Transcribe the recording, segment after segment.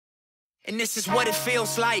And this is what it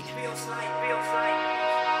feels like.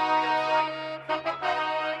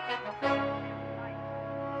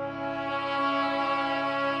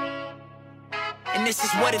 And this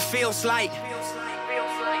is what it feels like.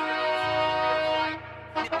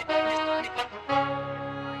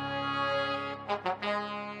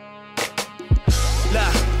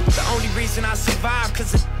 Look, the only reason I survive,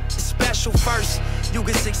 cause it's special first. You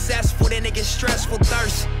get successful, then it gets stressful,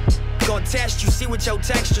 thirst. Gonna test you, see what your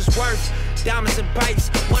texture's worth. Diamonds and pipes,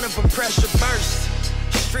 one of them pressure burst.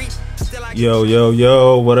 Street, still I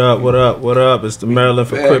Yo, what up? It's the Maryland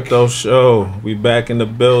for Crypto show. We back in the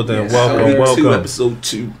building. Yes, welcome.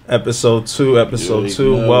 Episode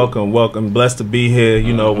two. Welcome. Blessed to be here,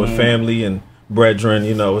 you know, with family and brethren.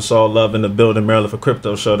 You know, it's all love in the building. Maryland for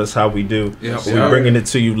Crypto show. That's how we do. Yep, We're bringing it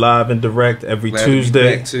to you live and direct every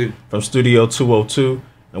Tuesday from Studio 202.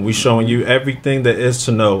 And we showing you everything there is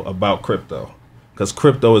to know about crypto. Because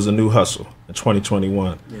crypto is a new hustle in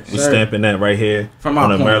 2021. Yes, we stamping that right here from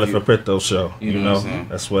on the Maryland for Crypto show. You know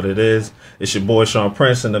that's what it is. It's your boy Sean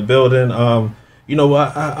Prince in the building. You know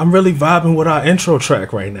what? I'm really vibing with our intro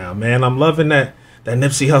track right now, man. I'm loving that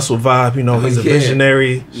Nipsey Hussle vibe. You know, he's a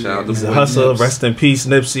visionary. He's a hustler. Rest in peace,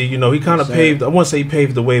 Nipsey. You know, he kind of paved. I won't say he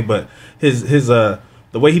paved the way, but his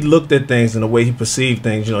the way he looked at things and the way he perceived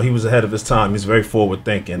things, you know, he was ahead of his time. He's very forward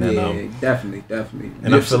thinking. And, yeah, definitely.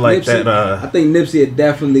 And Nipsey, I feel like Nipsey, that. I think Nipsey would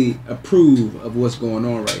definitely approve of what's going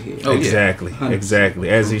on right here. Oh, exactly,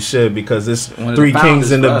 as he should, because it's three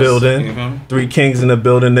kings in the building. Three kings in the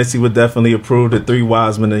building. Nipsey would definitely approve. The three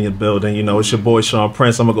wise men in your building. You know, it's your boy Sean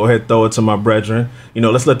Prince. I'm gonna go ahead and throw it to my brethren. You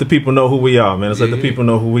know, let's let the people know who we are, man. Let's let the people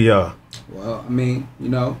know who we are. Well, I mean, you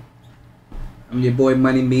know, I'm your boy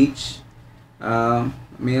Money Meech. I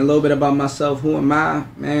mean, a little bit about myself. Who am I,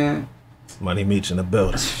 man? Money Meech in the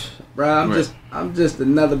building. Bro, I'm just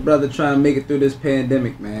another brother trying to make it through this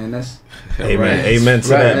pandemic, man. That's amen to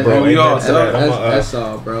that, bro. That's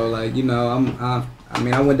all, bro. Like, you know, I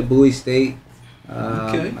mean, I went to Bowie State.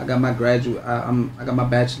 I got my graduate. I got my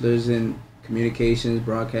bachelor's in communications,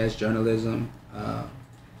 broadcast journalism.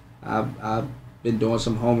 I've been doing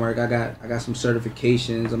some homework. I got some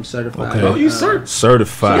certifications. I'm certified. Okay. Oh, you certified.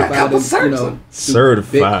 Certified.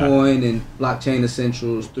 Bitcoin and blockchain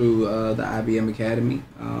essentials through the IBM Academy.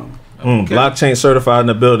 Blockchain certified in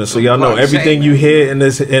the building. So y'all know everything you hear in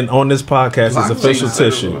this on this podcast is official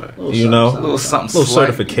tissue. You know, a little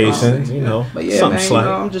certifications. You know, but yeah, man. You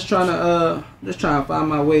know, I'm just trying to find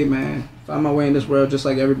my way, man. Find my way in this world, just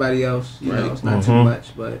like everybody else. You know, it's not too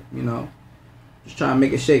much, but you know. Just trying to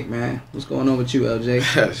make it shake, man. What's going on with you,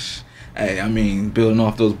 LJ? Hey, I mean, building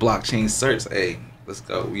off those blockchain certs. Hey, let's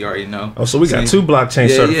go. We already know. Oh, so we got two blockchain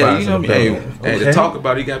certified. Yeah, you know me. Hey, to talk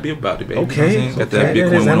about it, you gotta be about it, baby. Okay. You know got that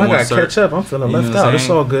Bitcoin I gotta catch up. I'm feeling left out. It's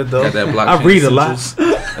all good though. Got that blockchain I read a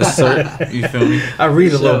lot. You feel me? I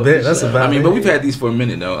read a little bit. That's about it. I mean, but we've had these for a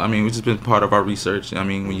minute though. I mean, it's just been part of our research. I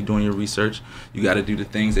mean, when you're doing your research, you got to do the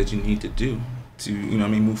things that you need to do to, you know what I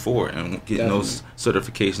mean, move forward, and getting those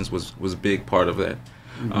certifications was a big part of that.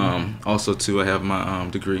 Also too, I have my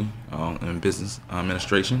degree in business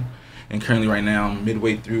administration, and currently right now I'm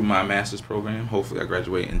midway through my master's program. Hopefully I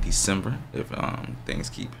graduate in December if things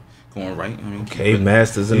keep going right. I mean,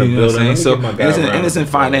 master's in the building. So and it's in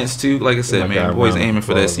finance too. Like I said, man, boys aiming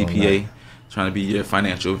for that CPA, trying to be your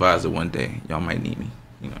financial advisor one day. Y'all might need me.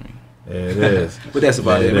 You know what I mean? Yeah, it is. But that's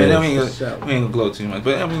about it, man. I mean, we ain't gonna glow too much.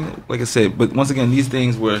 But I mean, like I said, but once again, these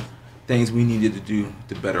things were things we needed to do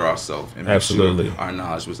to better ourselves, and make sure our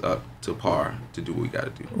knowledge was up to par to do what we got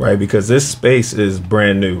to do. Right, because this space is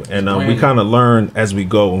brand new, and we kind of learn as we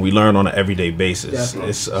go, and we learn on an everyday basis.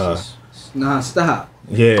 It's nonstop.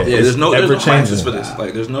 Yeah, there's no classes for this.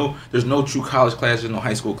 Like there's no true college classes, no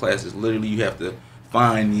high school classes. Literally, you have to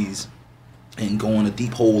find these and go on a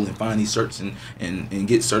deep hole and find these certs and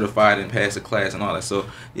get certified and pass a class and all that. So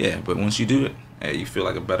yeah, but once you do it, hey, you feel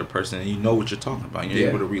like a better person, and you know what you're talking about. You're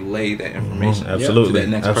able to relay that information to that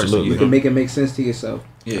next person. You can make it make sense to yourself.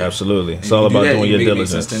 Yeah, absolutely. It's all about doing your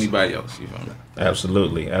diligence. Make sense to anybody else. You feel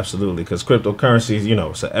me? Absolutely. Because cryptocurrencies, you know,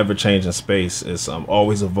 it's an ever-changing space. It's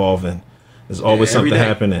always evolving. There's always something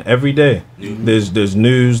happening every day. There's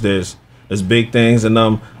news. There's big things,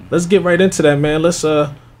 and let's get right into that, man. Let's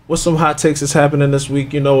what's some hot takes that's happening this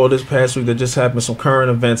week? You know, or this past week that just happened. Some current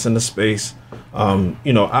events in the space.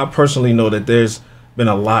 You know, I personally know that there's been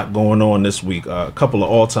a lot going on this week. A couple of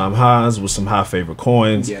all-time highs with some high favorite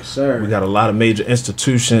coins. Yes, sir. We got a lot of major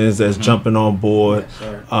institutions that's jumping on board. Yes,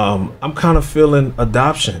 sir. I'm kind of feeling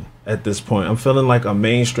adoption at this point. I'm feeling like a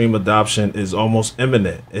mainstream adoption is almost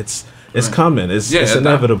imminent. It's coming. It's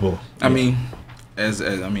inevitable. I mean, as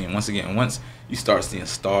I mean, once again, once you start seeing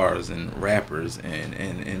stars and rappers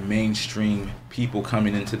and mainstream people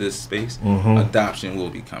coming into this space, adoption will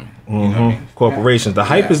be coming. You know what I mean? Corporations, the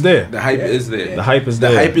hype is there. The hype is there. The hype is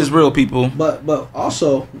there. The hype is real, people. But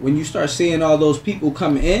also, when you start seeing all those people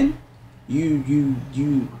coming in, you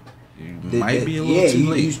might be a little too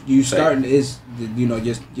late. You starting is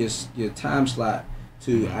just your time slot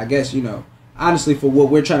to I guess honestly for what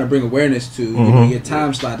we're trying to bring awareness to, your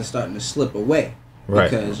time slot is starting to slip away, right?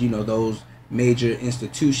 Because those major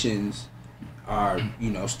institutions are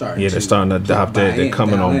starting. Yeah, they're starting to adopt it. They're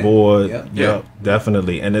coming on board. Yep,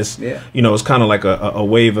 definitely. And it's it's kind of like a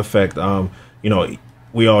wave effect.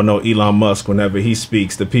 We all know Elon Musk. Whenever he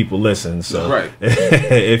speaks, the people listen. So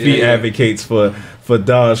if he advocates for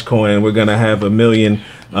Dogecoin, we're gonna have 1 million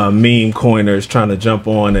meme coiners trying to jump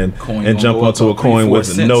on and jump onto a coin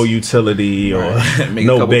with no utility or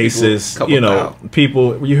no basis.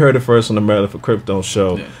 People. You heard it first on the Maryland for Crypto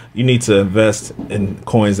show. Yeah. You need to invest in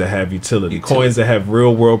coins that have utility. Coins that have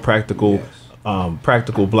real world practical.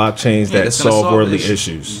 Practical blockchains that solve worldly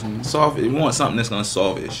issues. We want something that's going to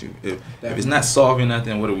solve an issue. If it's not solving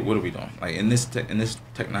nothing, what are we doing? Like in this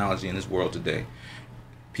technology, in this world today,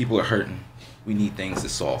 people are hurting. We need things to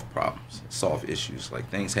solve problems, solve issues. Like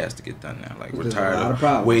things has to get done now. Like we're tired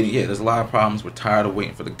of waiting. Yeah, there's a lot of problems. We're tired of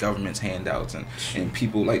waiting for the government's handouts and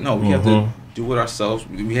people like no, we have to do it ourselves.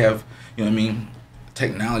 We have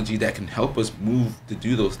technology that can help us move to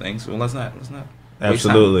do those things. So let's not.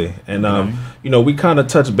 Absolutely. And we kind of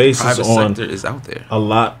touch bases on is out there. A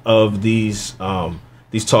lot of these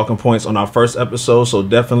talking points on our first episode. So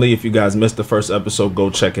definitely, if you guys missed the first episode,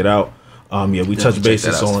 go check it out. We touch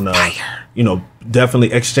bases on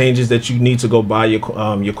definitely exchanges that you need to go buy your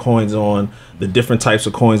coins on, the different types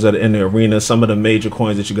of coins that are in the arena, some of the major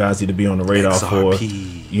coins that you guys need to be on the radar for.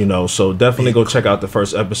 So definitely go check out the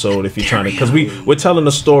first episode if you're trying to, because we're telling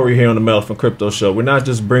a story here on the Maryland for Crypto show. We're not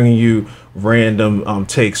just bringing you random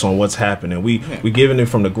takes on what's happening. We're giving it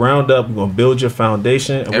from the ground up. We're gonna build your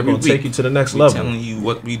foundation, and we're gonna take you to the next level. We're telling you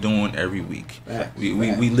what we doing every week.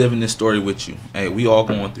 We live in this story with you. Hey, we all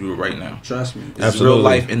going through it right now. Trust me. This is real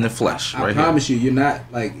life in the flesh. I promise you, you're not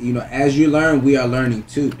like as you learn, we are learning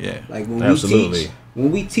too. Yeah. Like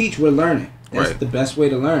when we teach, we're learning. That's the best way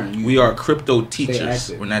to learn. We are crypto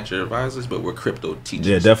teachers. We're not your advisors, but we're crypto teachers.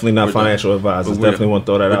 Yeah, definitely not financial advisors. Definitely want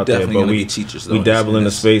to throw that out there. But we dabble in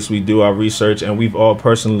the space. We do our research, and we've all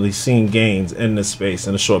personally seen gains in this space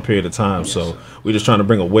in a short period of time. Yes. So we're just trying to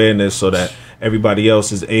bring awareness so that everybody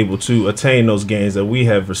else is able to attain those gains that we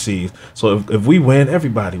have received. So if we win,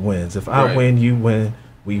 everybody wins. If I win, you win,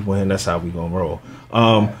 we win. That's how we gonna roll.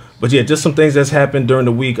 But yeah, just some things that's happened during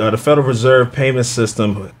the week. The Federal Reserve payment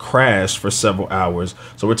system crashed for several hours.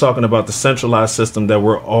 So we're talking about the centralized system that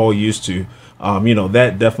we're all used to.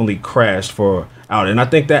 That definitely crashed for out. And I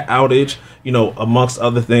think that outage, amongst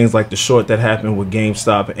other things like the short that happened with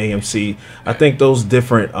GameStop and AMC, I think those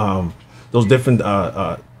different and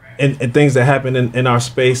things that happen in our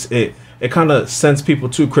space, it kind of sends people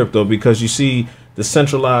to crypto, because you see the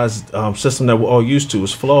centralized system that we're all used to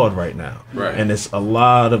is flawed right now. Right. And it's a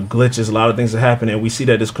lot of glitches, a lot of things that happen, and we see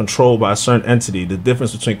that it's controlled by a certain entity. The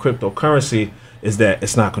difference between cryptocurrency is that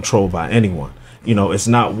it's not controlled by anyone. It's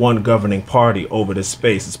not one governing party over this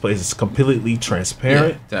space. This place is completely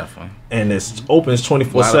transparent. Yeah, definitely. And it's open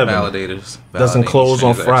 24/7. Validators. Doesn't close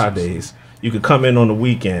on Fridays. You could come in on the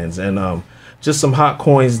weekends. And just some hot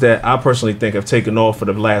coins that I personally think have taken off for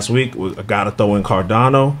the last week. I got to throw in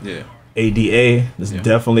Cardano. Yeah. ADA is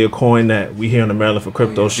definitely a coin that we here on the Maryland for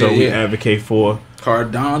Crypto show we advocate for.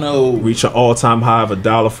 Cardano reach an all-time high of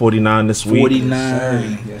 $1.49 this week.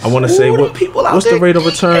 49. I want to say what's the rate of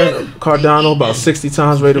return? Cardano about 60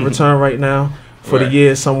 times rate of return right now for the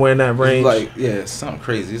year, somewhere in that range. It's something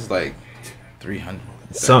crazy. It's like 300.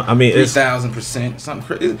 It's 3,000%. Something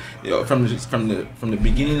crazy. From the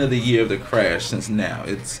beginning of the year of the crash since now,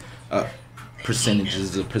 it's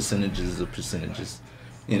percentages of percentages.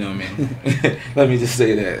 You know what I mean? Let me just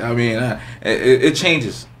say that. I mean, it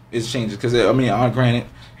changes. It changes because granted,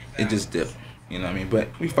 it just dipped. You know what I mean? But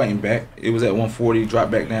we fighting back. It was at 140,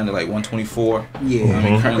 dropped back down to like 124.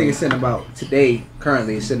 Yeah, I think it's sitting about today.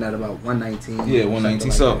 Currently, it's sitting at about 119. Yeah,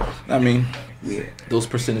 119. So those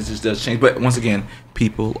percentages does change. But once again,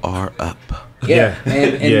 people are up. Yeah,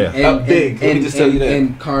 and up big. Let me just tell you that.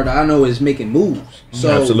 And Cardano is making moves.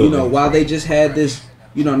 So while they just had this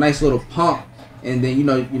nice little pump. And then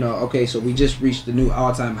okay, so we just reached the new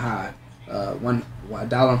all-time high, $1.49.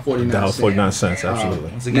 $1.49,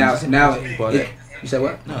 absolutely. Now you said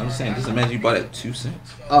what? No, I'm just saying. Just imagine you bought it at 2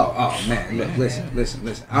 cents. Oh man, look, listen.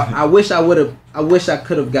 I wish I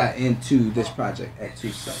could have got into this project at 2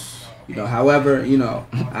 cents. You know, however, you know,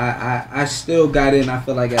 I still got in. I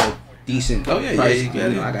feel like at a decent price. Yeah, you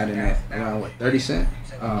got it. I got in at around 30 cents.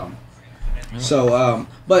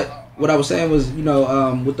 But what I was saying was, you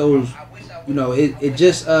know, with those, you know, it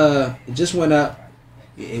just went up.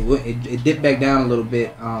 It dipped back down a little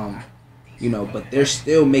bit. You know, but they're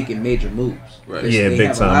still making major moves. Right. They big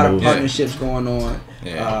have time a lot moves. of partnerships going on.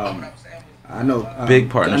 Yeah. I know big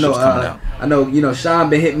partnerships coming out. I know, you know, Sean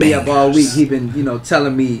been hitting me up all week. He been, you know,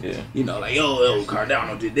 telling me, you know, like, yo,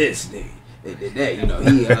 Cardano did this, they did that. You know,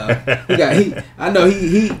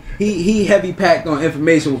 he heavy packed on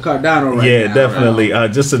information with Cardano right now. Yeah, definitely.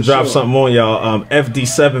 Just to drop something on y'all,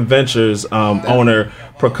 FD7 Ventures owner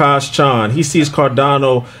Prakash Chan, he sees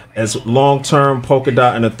Cardano as long-term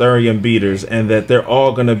Polkadot and Ethereum beaters, and that they're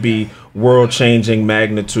all going to be world-changing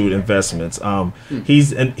magnitude investments.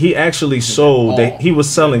 He actually sold. He was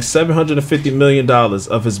selling $750 million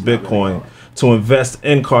of his Bitcoin to invest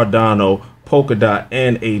in Cardano, Polkadot,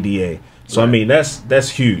 and ADA. So I mean, that's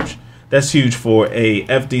huge. That's huge for a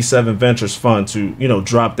FD7 Ventures fund to, you know,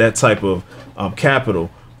 drop that type of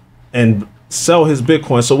capital and sell his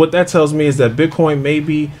Bitcoin. So what that tells me is that Bitcoin may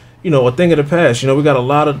be, you know, a thing of the past. You know, we got a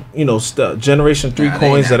lot of, you know, Generation 3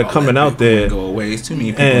 coins that are coming out there. Go away. It's too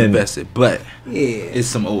many people invested, but it's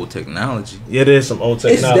some old technology. It is some old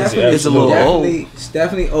technology. It's a little old. It's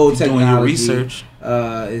definitely old technology. Doing your research.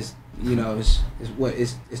 It's, you know,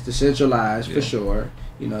 it's decentralized for sure.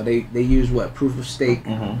 You know, they use what, proof of stake?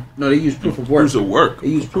 No, they use proof of work. Proof of work. They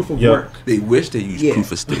use proof of work. They wish they used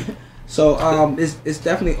proof of stake. So it's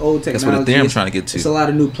definitely old technology. That's what the damn trying to get to. It's a lot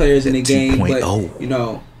of new players in the game, but you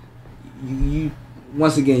know, you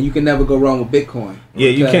once again, you can never go wrong with Bitcoin. Yeah,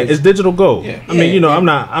 you can't. It's digital gold. I mean, you know, I'm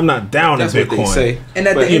not down at Bitcoin. What they say. And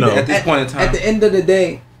at this point in time, at the end of the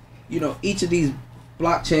day, you know, each of these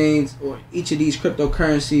blockchains or each of these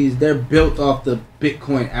cryptocurrencies, they're built off the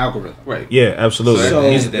Bitcoin algorithm. Right. Yeah, absolutely. So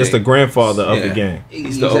it's the grandfather of the game.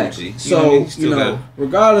 He's the OG. So, you know,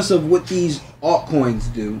 regardless of what these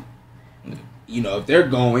altcoins do, you know, if they're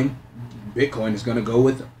going, Bitcoin is going to go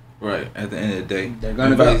with them. Right. At the end of the day, they're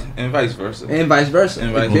going to go, and vice versa. And vice versa.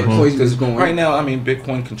 Bitcoin is going. Right now, I mean,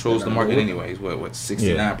 Bitcoin controls the market anyways. What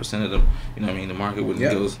 69% of them? You know, what I mean, the market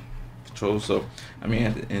wouldn't goes control. So, I mean,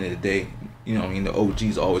 at the end of the day, you know, I mean, the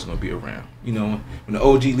OG's always going to be around. You know, when the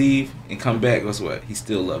OG leave and come back, guess what? He's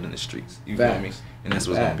still loved in the streets. You know what I mean? And that's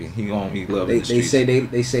what's going to be. He going to be loved in the streets.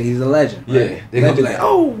 They say he's a legend. Right? Yeah. They're going to be like,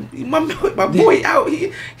 oh, my boy out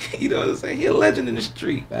here. You know what I'm saying? He a legend in the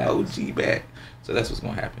street. OG back. So that's what's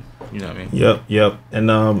going to happen. You know what I mean? Yep.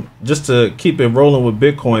 And just to keep it rolling with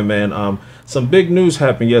Bitcoin, man, some big news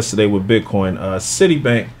happened yesterday with Bitcoin.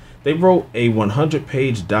 Citibank, they wrote a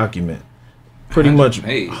 100-page document. Pretty much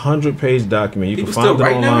 100-page document. You can find it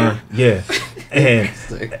online. Yeah. And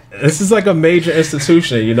this is like a major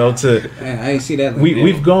institution, you know, Man, I ain't see that.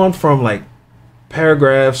 We've gone from like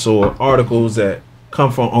paragraphs or articles that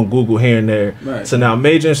come from on Google here and there to now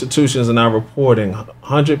major institutions are now reporting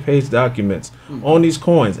 100-page documents on these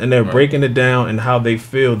coins, and they're breaking it down and how they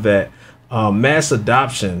feel that mass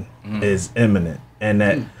adoption is imminent, and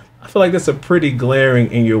that I feel like that's a pretty glaring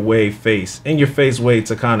in your face way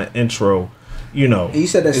to kind of intro. You know, and you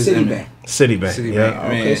said that's Citibank. Citibank, yeah.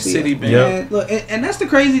 Okay, Citibank. Man, look, and that's the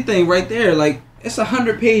crazy thing right there. Like, it's a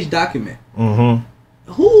 100-page document.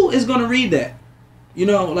 Who is going to read that? You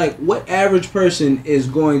know, like, what average person is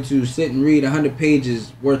going to sit and read 100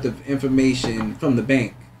 pages worth of information from the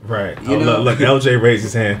bank? Right. You know? Look, LJ raised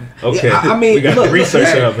his hand. Okay. Yeah, I mean, we got the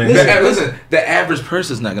researcher up in here. Listen, the average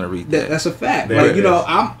person's not going to read that. That's a fact. Like, you know,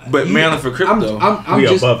 But Maryland for crypto, we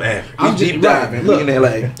just above average. I'm just deep diving. Look,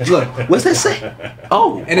 look, what's that say?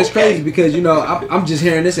 Oh, and it's crazy because, you know, I'm just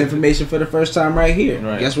hearing this information for the first time right here.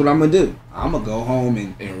 Right. Guess what I'm gonna do? I'm gonna go home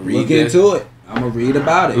and read look into it. I'm gonna read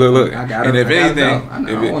about it. Look. I got it. And if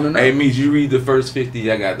anything, hey, means you read the first 50,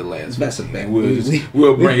 I got the last. That's a fact.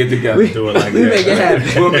 We'll bring it together. Do it like we make it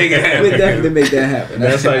happen. We'll make it happen. We'll definitely make that happen.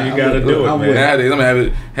 That's how you gotta do it, man. Nowadays, I'm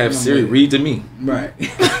gonna have Siri read to me. Right.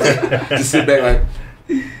 Just sit back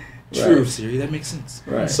like. True, Siri. That makes sense.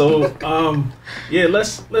 Right. So, yeah,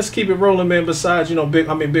 let's keep it rolling, man. Besides, you know,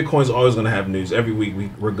 Bitcoin's always gonna have news every week.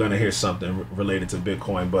 We're gonna hear something related to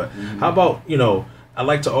Bitcoin. But how about, you know, I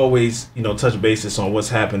like to always, you know, touch basis on what's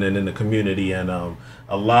happening in the community, and a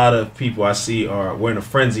lot of people I see were in a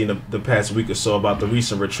frenzy in the past week or so about the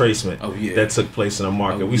recent retracement that took place in the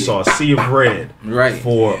market. We saw a sea of red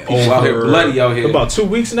for over bloody out here. About 2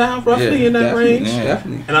 weeks now, roughly in that range.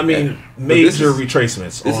 Definitely. And I mean, major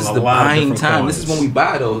retracements on a lot of different time. coins. This is when we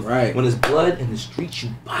buy those. Right. When there's blood in the streets,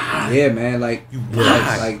 you buy. Yeah, man. Like you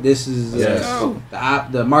buy. Like this is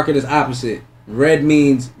the market is opposite. Red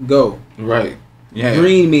means go. Right. Yeah.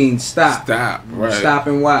 Green means stop. Stop. Right. Stop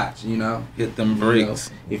and watch. You know, hit them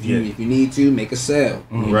brakes. If you need to make a sale.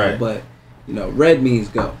 Right. But red means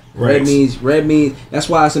go. Right. Red means. That's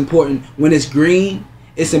why it's important when it's green.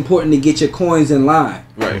 It's important to get your coins in line.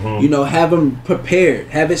 Right. Have them prepared.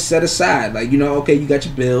 Have it set aside. Like, okay, you got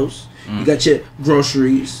your bills. You got your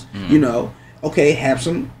groceries. Okay, have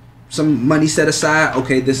some money set aside.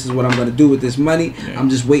 Okay, this is what I'm going to do with this money. Yeah. I'm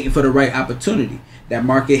just waiting for the right opportunity. That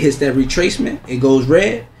market hits that retracement. It goes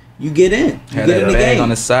red. You get in. You get in the game. On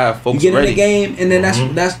the side, folks. You get in the game, and then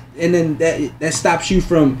that stops you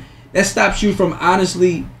from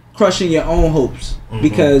honestly crushing your own hopes,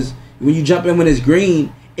 because when you jump in when it's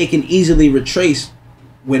green, it can easily retrace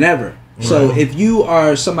whenever. So if you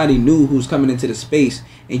are somebody new who's coming into the space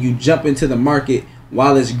and you jump into the market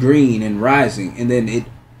while it's green and rising, and then it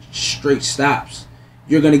straight stops,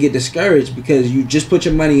 you're going to get discouraged because you just put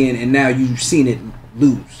your money in and now you've seen it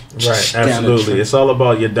lose. Right, absolutely. It's all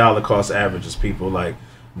about your dollar cost averages, people. Like,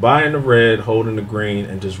 buying the red, holding the green,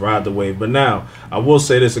 and just ride the wave. But now, I will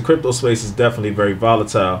say this, the crypto space is definitely very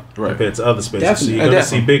volatile compared to other spaces. Definitely. So you're going to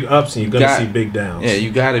see big ups and you're going to see big downs. Yeah,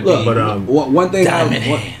 you got to be. But one thing,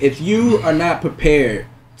 if you are not prepared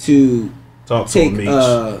to take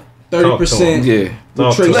 30%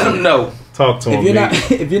 retracement, let them know. Talk to him.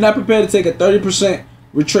 If you're not prepared to take a 30%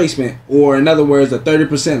 retracement, or in other words, a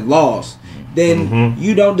 30% loss, then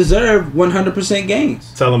you don't deserve 100%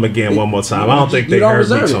 gains. Tell them again one more time. I don't think they heard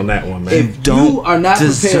me on that one, man. If you are not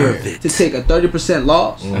prepared to take a 30%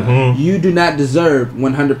 loss, you do not deserve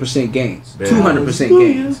 100% gains, 200%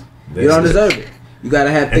 gains. You don't deserve it. You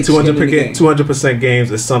gotta have. And 200%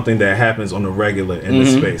 gains is something that happens on the regular in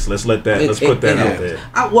this space. Let's put that out there.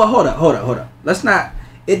 Well, hold up. Let's not.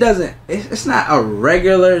 It doesn't. It's not a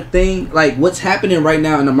regular thing. Like, what's happening right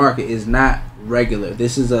now in the market is not regular.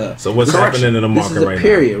 This is a. So what's happening in the market right now? This is a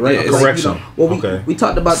period, right? Yeah, correction. We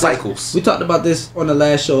talked about cycles. We talked about this on the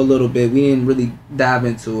last show a little bit. We didn't really dive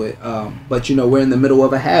into it, but we're in the middle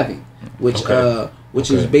of a halving,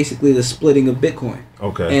 which is basically the splitting of Bitcoin.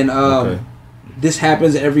 Okay. And this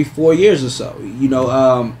happens every 4 years or so.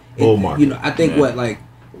 Bull market. I think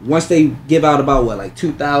once they give out about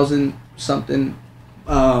 2,000 something.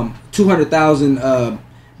 200,000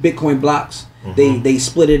 Bitcoin blocks. They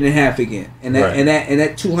split it in half again, and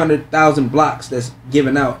that 200,000 blocks that's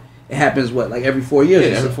given out, it happens every 4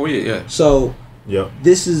 years. Yeah, every 4 years. Yeah. So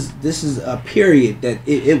this is a period that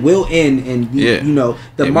it will end, and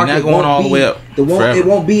the market won't all the way up. It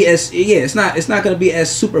won't be as it's not going to be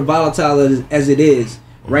as super volatile as it is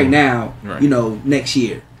right now. Right. Next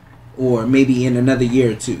year. Or maybe in another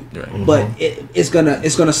year or two, but it's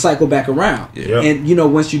gonna cycle back around.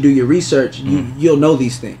 And once you do your research, you'll know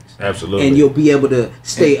these things. Absolutely, and you'll be able to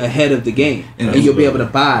stay ahead of the game, and you'll be able to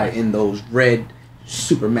buy in those red,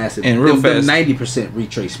 super massive, and real fast 90%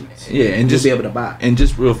 retracements. Yeah, and just be able to buy. And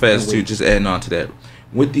just real fast too, just adding on to that.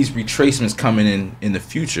 With these retracements coming in the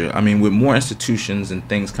future, I mean, with more institutions and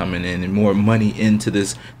things coming in and more money into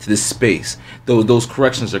this space, those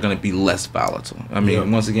corrections are going to be less volatile. I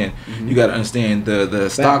mean, once again, you got to understand the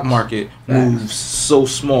stock market moves so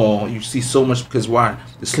small. You see so much because why?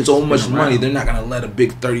 There's so much money. They're not going to let a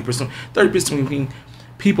big 30%. 30%.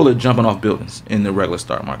 People are jumping off buildings in the regular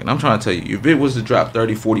stock market. I'm trying to tell you, if it was to drop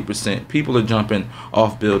 30-40%, people are jumping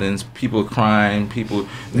off buildings. People are crying. People,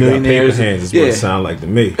 millionaires. Hands is what it sound like to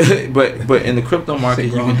me. but in the crypto market,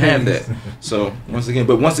 you can have that. So once again,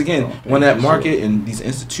 when that market and these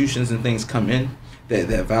institutions and things come in,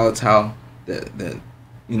 that volatile, that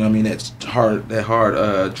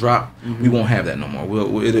hard drop, we won't have that no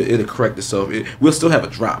more. It'll correct itself. We'll still have a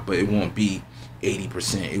drop, but it won't be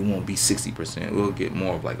 80%, it won't be 60%. We'll get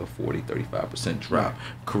more of a 40-35% drop,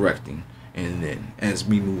 correcting, and then as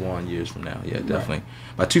we move on years from now, definitely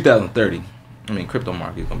by 2030, crypto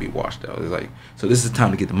market is gonna be washed out. It's so this is the time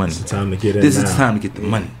to get the money. It's the time to get in. This is the time to get the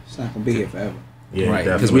money. It's not gonna be here forever. Yeah, right.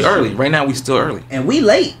 Because we early. Right now we still early. And we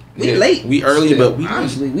late. We early, still, but we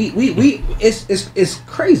honestly we it's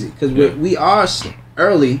crazy because we are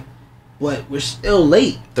early. But we're still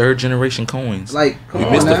late. Third generation coins. We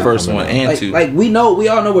missed the first one and two. We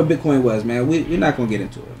all know where Bitcoin was, man. We're not gonna get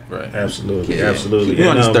into it, man. Right. Absolutely. Absolutely.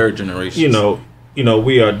 We're on this third generation.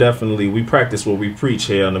 We are definitely, we practice what we preach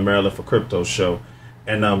here on the Maryland for Crypto show.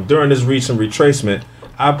 And during this recent retracement,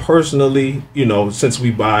 I personally, since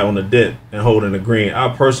we buy on the dip and hold in the green,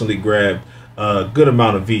 I personally grabbed a good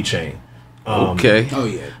amount of Vechain. Okay. Oh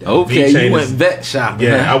yeah. Okay. You went vet shopping.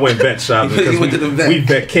 Yeah, I went vet shopping because we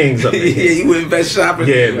vet kings up there. Yeah, you went vet shopping.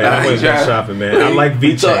 Yeah, man, I went vet shopping, man. I like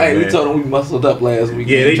V-Chain. We told them we muscled up last week.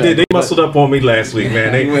 Yeah, they did. They muscled up on me last week,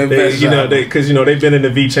 man. They because they've been in the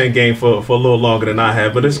V-Chain game for a little longer than I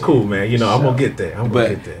have, but it's cool, man. You know, I'm gonna get there.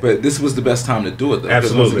 But this was the best time to do it, though.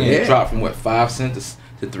 Absolutely. It dropped from what, 5 cents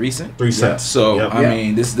to 3 cents. 3 cents. So I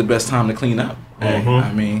mean, this is the best time to clean up.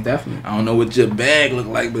 I mean, definitely. I don't know what your bag looked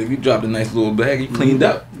like, but if you dropped a nice little bag, you cleaned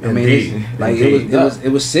up. I mean,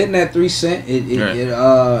 it was sitting at 3 cents.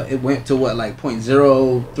 It went to what, like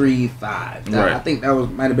 0.035. Right. I think that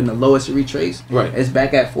might have been the lowest it retraced. Right. It's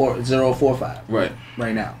back at 0.45. Right.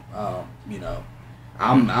 Right now. You know,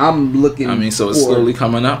 I'm looking. I mean, so it's slowly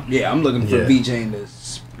coming up. Yeah, I'm looking for V-Chain to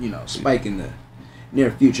spike in the near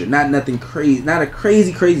future. Nothing crazy, not a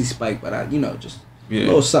crazy spike, but just a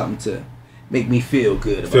little something to make me feel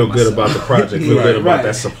good. Feel good about the project. Feel good about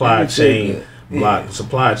that supply chain. Yeah.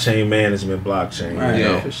 Supply chain management blockchain.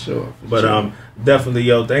 Right, for sure. Definitely,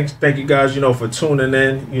 thank you guys, for tuning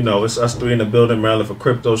in. It's us three in the building, Maryland for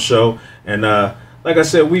Crypto show. And like I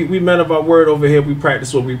said, we men of our word over here. We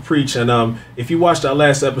practice what we preach. And if you watched our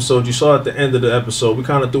last episode, you saw at the end of the episode, we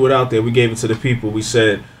kind of threw it out there. We gave it to the people. We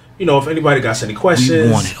said, if anybody got any questions,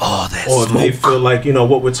 we wanted all that or smoke. if they feel like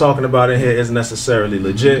what we're talking about in here isn't necessarily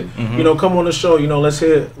legit, come on the show. Let's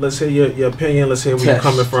hear your opinion. Let's hear where you're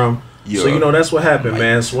coming from. So that's what happened,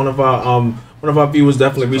 man. So one of our viewers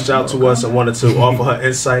definitely reached out to us and wanted to offer her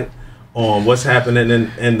insight on what's happening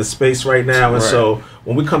in the space right now. And so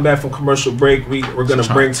when we come back from commercial break, we're going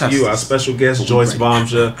to bring to you our special guest, Joyce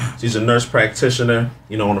Vamja. She's a nurse practitioner,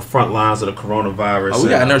 on the front lines of the coronavirus. Oh, we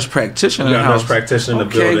got a nurse practitioner in the house. Nurse practitioner in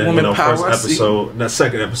the building.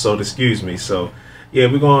 Second episode, excuse me. So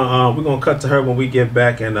yeah, we're gonna cut to her when we get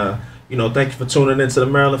back. And thank you for tuning into the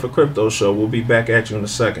Maryland for Crypto show. We'll be back at you in a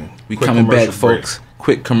second. We coming back, folks.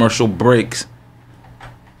 Quick commercial breaks.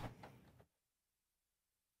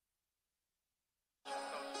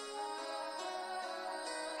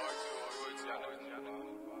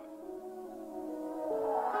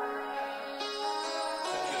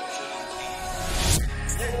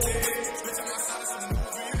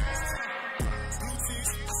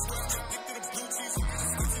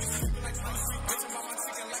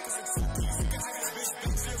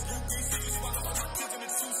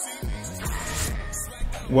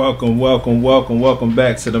 Welcome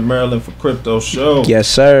back to the Maryland for Crypto show. Yes,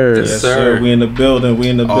 sir. Yes, sir. We in the building.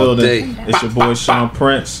 Day. It's your boy Sean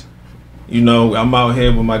Prince. I'm out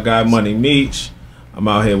here with my guy Money Meech. I'm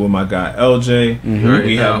out here with my guy LJ.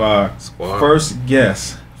 We have our first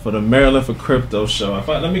guest for the Maryland for Crypto show. I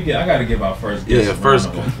gotta give our first guest a round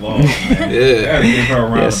of applause, man. I gotta give her a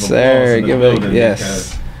round of applause. Sir. Give it.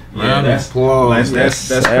 Yes. That's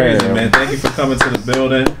crazy, man. Thank you for coming to the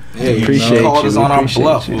building. Yeah, appreciate you. Called us on our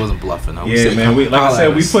bluff. We wasn't bluffing. Man. Like I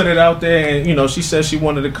said, we put it out there, and she said she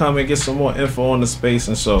wanted to come and get some more info on the space,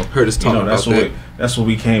 and so heard us talking about that. That's what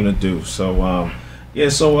we came to do. So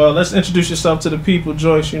let's introduce yourself to the people,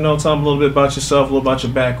 Joyce. Tell them a little bit about yourself, a little about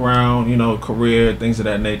your background, career, things of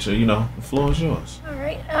that nature. The floor is yours. All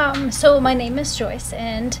right. So my name is Joyce,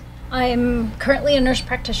 and I'm currently a nurse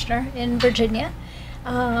practitioner in Virginia.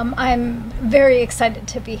 I'm very excited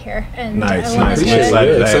to be here, and nice.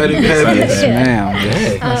 Excited to have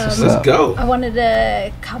you. Let's go. I wanted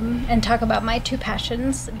to come and talk about my two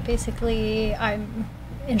passions. Basically, I'm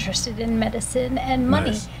interested in medicine and money.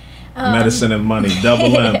 Nice. Medicine and money,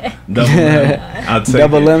 double M. I'll take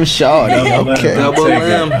double it. M shorty. Okay. Double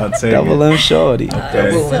M. Double M shorty.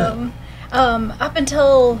 Okay. Up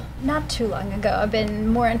until not too long ago, I've been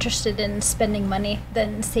more interested in spending money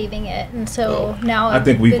than saving it, and so now I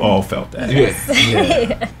think we've all felt that. Yeah.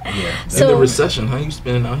 So, in the recession, how you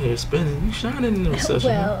spending out here spending? You shining in the recession.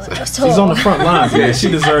 Well, she's on the front lines. Yeah, she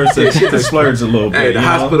deserves to splurge a little bit. Hey, the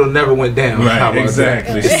hospital never went down. Right,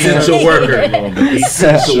 exactly. Essential worker.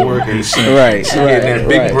 Essential worker. Right. Getting that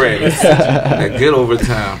big bread. That good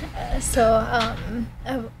overtime.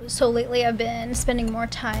 So lately I've been spending more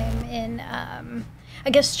time in, I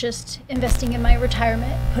guess, just investing in my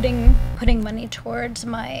retirement, putting money towards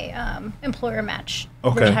my employer match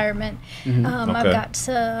retirement. I've got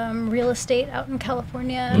some real estate out in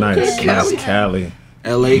California. Nice. Cali.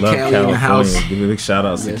 LA, Cali in the house. Give a big shout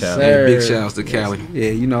outs to Cali. Big shout outs to Cali.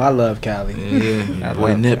 Yeah, I love Cali. Yeah,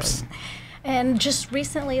 boy Nips. and just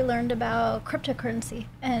recently learned about cryptocurrency.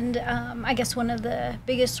 And I guess one of the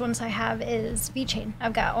biggest ones I have is Vechain.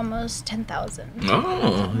 I've got almost 10,000.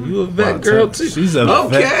 Oh, you a vet girl too? She's a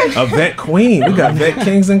vet queen. We got vet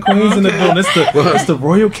kings and queens in the building. It's the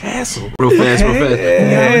Royal Castle. Real fast.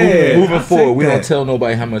 Moving forward, we don't tell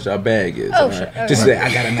nobody how much our bag is. Oh, sure. Just say,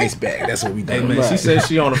 I got a nice bag. That's what we do. Hey, man, she said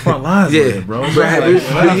she on the front lines with it, bro.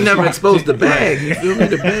 But you never exposed the bag. You feel me?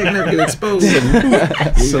 The bag never get exposed.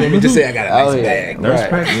 So let me just say I got a nice bag. Nurse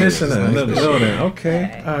practitioner in the building.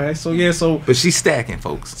 Okay. All right. So but she's stacking,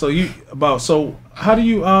 folks. So how do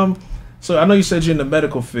you so I know you said you're in the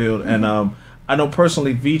medical field, and I know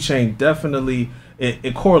personally Vechain definitely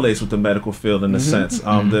it correlates with the medical field in a sense.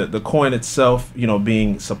 The coin itself,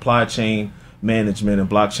 being supply chain management and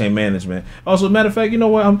blockchain management. Also, matter of fact, you know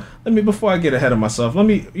what? Before I get ahead of myself, let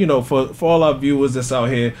me, for all our viewers that's out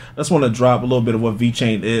here, I just want to drop a little bit of what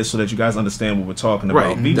Vechain is so that you guys understand what we're talking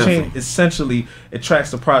about. Right, Vechain essentially, it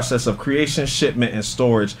tracks the process of creation, shipment, and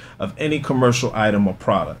storage of any commercial item or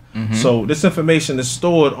product. So this information is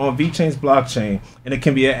stored on Vechain's blockchain, and it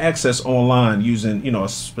can be accessed online using, a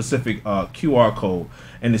specific QR code.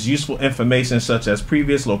 And it's useful information such as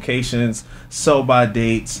previous locations, sell-by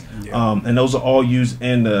dates, and those are all used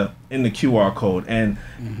in the QR code. And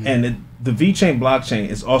the Vechain blockchain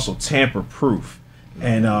is also tamper-proof,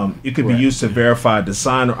 and it could be used to verify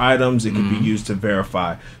designer items. It could be used to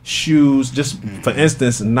verify shoes. Just for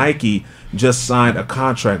instance, Nike just signed a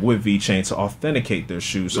contract with Vechain to authenticate their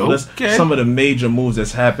shoes. So that's some of the major moves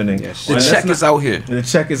that's happening. The check is out here. The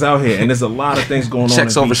check is out here, and there's a lot of things going on.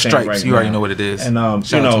 Checks over stripes. Right, you already know what it is. And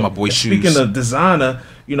shout out to my boy Shoes. Speaking of designer,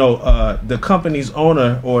 the company's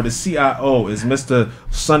owner or the CIO is Mr.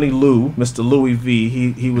 Sonny Liu, Mr. Louis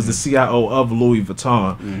V. He was the CIO of Louis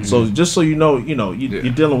Vuitton. So just so you know,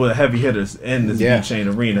 you're dealing with heavy hitters in this Vechain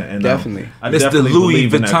arena. And definitely, I Mr. definitely Louis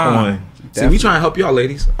believe in that coin. Vuitton. See, we trying to help y'all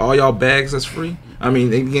ladies. All y'all bags that's free. I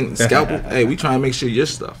mean, they getting scalpel. Hey, we trying to make sure your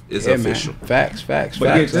stuff is official. Man. Facts.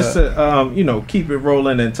 But just to keep it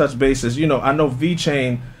rolling and touch bases. I know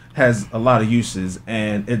Vechain has a lot of uses,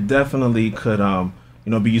 and it definitely could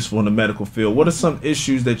be useful in the medical field. What are some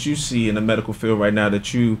issues that you see in the medical field right now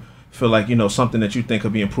that you feel like something that you think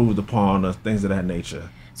could be improved upon, or things of that nature?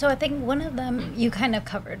 So I think one of them you kind of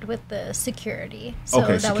covered with the security. So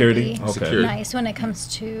that security. Would be nice when it comes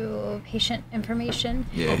to patient information.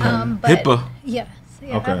 But HIPAA. Yes.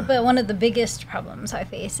 Yeah. But one of the biggest problems I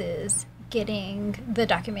face is getting the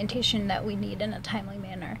documentation that we need in a timely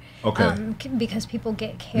manner. Because people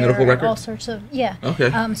get care at all sorts of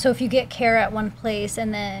so if you get care at one place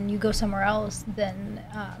and then you go somewhere else, then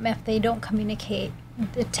if they don't communicate,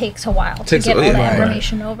 it takes a while to get all that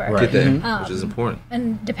information over. Get that, which is important.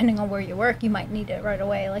 And depending on where you work, you might need it right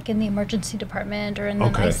away, like in the emergency department or in the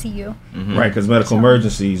ICU. Right, because medical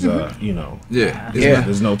emergencies, there's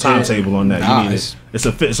no timetable on that. You need it.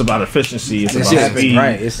 It's about efficiency. It's about speed.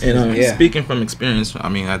 Right. Speaking from experience,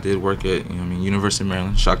 I did work at University of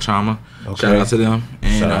Maryland, shock trauma. Shout out to them.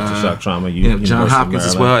 And, shout out to shock trauma. John Hopkins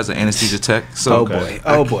as well as an anesthesia tech. So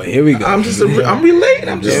oh boy, here we go. I'm relating.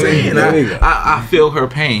 I'm just saying. I feel her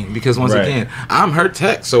pain because once again, I'm her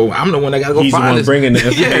tech, so I'm the one that gotta go find this. Bringing the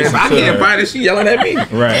information. If I can't find it, she yelling at me.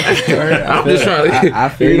 Right. I'm just trying to. I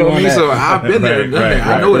feel you on that. So I've been there, done that.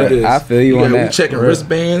 I know what it is. I feel you on that. We checking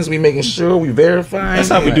wristbands. We making sure we verifying. That's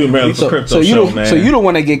how we do Maryland for Crypto show, man. So you the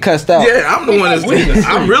one that get cussed out. Yeah, I'm the one that's.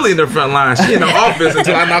 I'm really in the front line. She in the office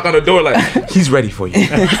until I knock on the door like, he's ready for you.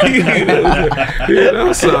 So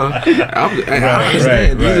I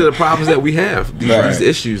understand. These are the problems that we have. These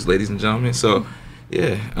issues, ladies and gentlemen. So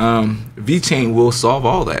Vechain will solve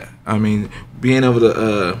all that. Being able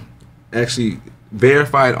to actually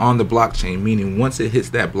verify it on the blockchain, meaning once it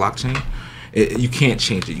hits that blockchain, you can't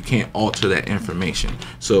change it. You can't alter that information.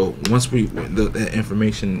 So once that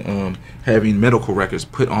information, having medical records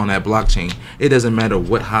put on that blockchain, it doesn't matter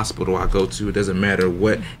what hospital I go to. It doesn't matter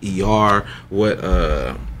what ER, what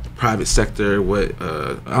private sector, what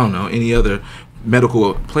I don't know, any other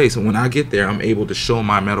medical place. And when I get there, I'm able to show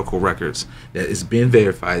my medical records that it's been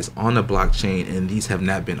verified, it's on the blockchain, and these have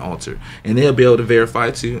not been altered. And they'll be able to verify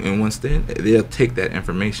too. And once then, they'll take that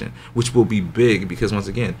information, which will be big because once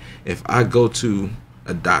again, if I go to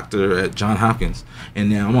a doctor at Johns Hopkins and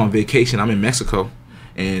now I'm on vacation, I'm in Mexico,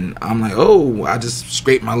 and I'm like, oh, I just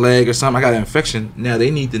scraped my leg or something, I got an infection. Now they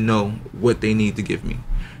need to know what they need to give me.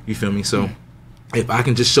 You feel me? So if I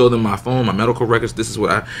can just show them my phone, my medical records, this is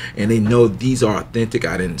what and they know these are authentic,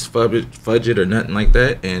 I didn't fudge it or nothing like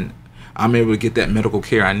that, and I'm able to get that medical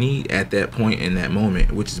care I need at that point in that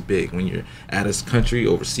moment, which is big. When you're out of country,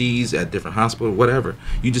 overseas, at different hospital, whatever,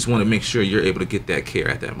 you just want to make sure you're able to get that care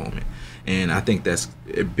at that moment. and I think that's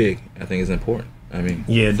big. I think it's important. I mean,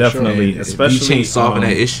 yeah, definitely. Sure. Especially solving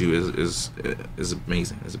that issue is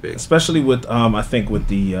amazing. It's big. Especially with I think with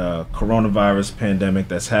the coronavirus pandemic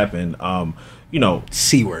that's happened. You know,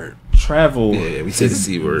 C word travel. Yeah, we said the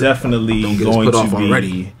C word. Definitely going to be.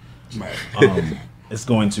 Already. It's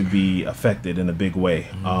going to be affected in a big way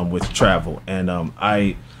with travel, and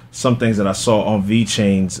some things that I saw on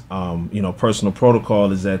VeChain's personal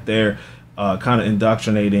protocol is that they're kind of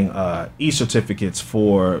indoctrinating e-certificates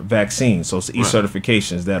for vaccines. So it's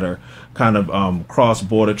e-certifications that are kind of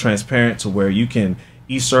cross-border transparent to where you can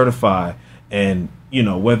e-certify, and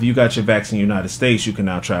whether you got your vaccine in the United States, you can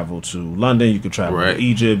now travel to London, you can travel to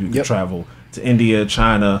Egypt, you can travel to India,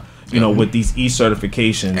 China, with these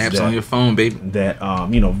e-certifications. Apps on your phone, baby. That,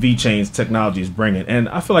 VeChain's technology is bringing. And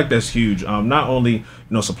I feel like that's huge. Not only,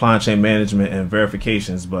 supply chain management and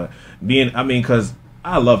verifications, but because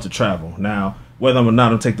I love to travel. Now, whether I'm or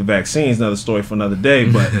not, I'll take the vaccines, another story for another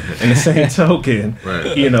day. But in the same token,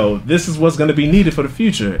 this is what's going to be needed for the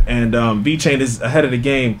future. And VeChain is ahead of the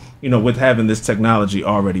game, with having this technology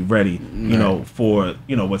already ready, for,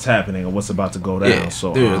 what's happening and what's about to go down. Yeah,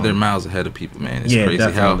 so they're miles ahead of people, man. It's crazy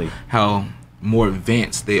definitely. how more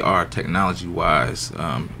advanced they are technology-wise.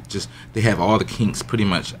 Just they have all the kinks pretty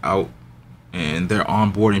much out. And they're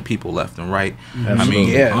onboarding people left and right.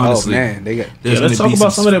 Absolutely. I mean, honestly, let's talk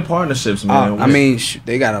about some of their partnerships, man.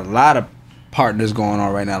 They got a lot of partners going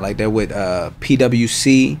on right now. Like they're with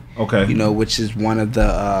PwC, which is one of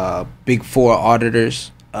the big four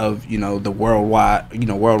auditors of the worldwide.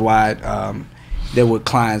 They're with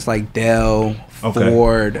clients like Dell,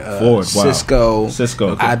 Ford, Cisco,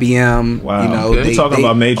 IBM. Wow. They're talking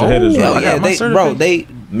about major hitters. They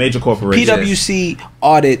major corporations. PwC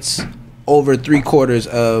audits over 3/4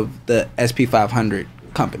 of the SP 500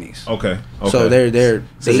 companies. Okay. So they're big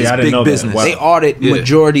business. Wow. They audit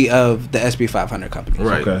majority of the SP 500 companies.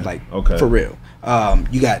 Right. For real.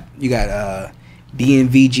 You got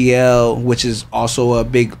DNVGL, which is also a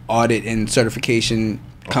big audit and certification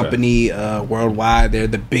company worldwide. They're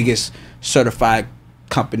the biggest certified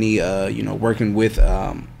company. Working with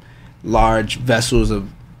large vessels of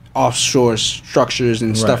offshore structures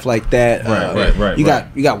and stuff like that. You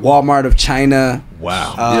got Walmart of China.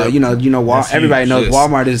 Wow. Everybody knows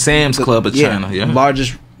Walmart is Sam's Club of China. Yeah.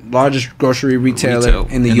 Largest grocery retailer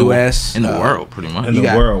in the U.S. in the world, pretty much. In the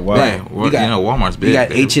world, wow. Yeah, Walmart's big. You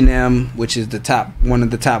got H&M, which is one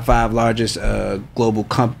of the top 5 largest global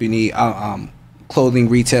company clothing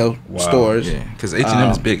retail stores. Yeah, because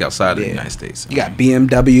H&M is big outside of the United States. You got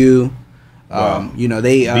BMW.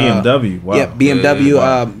 BMW. Wow. Yep,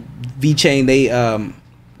 BMW. VeChain. They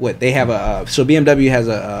have so BMW has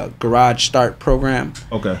a garage start program.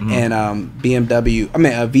 And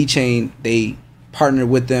VeChain, they partnered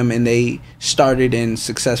with them and they started and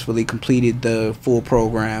successfully completed the full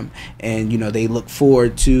program, and they look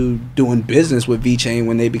forward to doing business with VeChain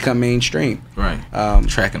when they become mainstream.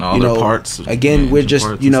 Tracking all their parts. Again, we're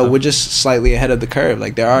just slightly ahead of the curve.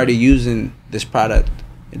 Like they're already using this product,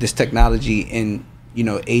 this technology in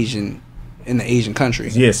the Asian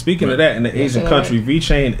countries. Yeah, speaking of that, in the Asian country,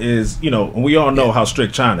 VeChain is, and we all know how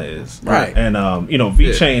strict China is. Right. And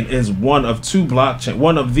VeChain is one of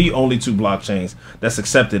the only 2 blockchains that's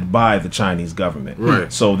accepted by the Chinese government.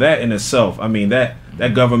 Right. So that in itself, that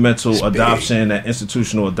governmental adoption, that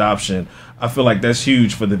institutional adoption, I feel like that's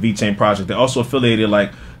huge for the VeChain project. They're also affiliated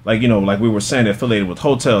like we were saying, they're affiliated with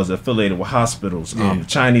hotels, they're affiliated with hospitals, the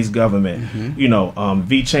Chinese government.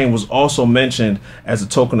 VeChain was also mentioned as a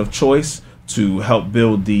token of choice to help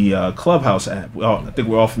build the Clubhouse app. I think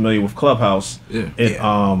we're all familiar with Clubhouse. They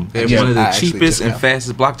have one of the cheapest and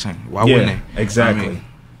fastest blockchain. Why wouldn't they? Exactly.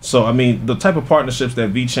 So the type of partnerships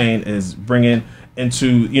that VeChain is bringing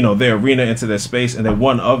into their arena, into their space, and they're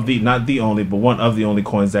one of the only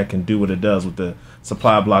coins that can do what it does with the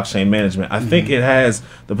supply blockchain management. I think it has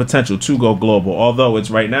the potential to go global, although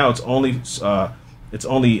it's only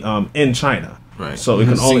in China. Right. So it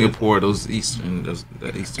can only Singapore, that eastern.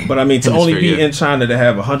 But to only be in China, to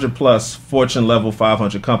have 100+ Fortune level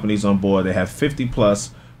 500 companies on board, they have 50+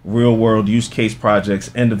 real world use case projects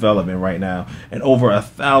in development right now, and over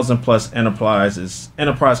 1,000+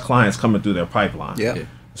 enterprise clients coming through their pipeline. Yeah.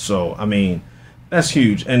 So that's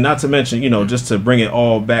huge, and not to mention just to bring it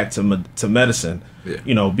all back to medicine.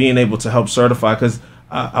 Being able to help certify, because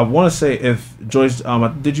I want to say, if Joyce,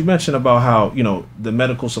 did you mention about how the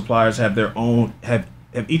medical suppliers have their own have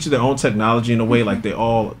each of their own technology in a way, like they're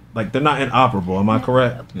not inoperable? Am I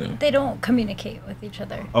correct? They don't communicate with each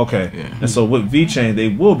other. Okay, and so with VeChain, they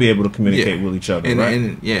will be able to communicate with each other,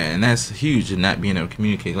 and that's huge in not being able to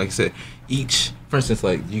communicate. Like I said, each for instance,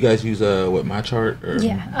 like you guys use what, MyChart or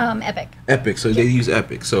Epic. Epic. So they use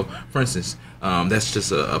Epic. So for instance, that's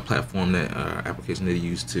just a platform that application they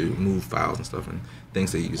use to move files and stuff and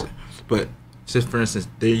things they use it. But just for instance,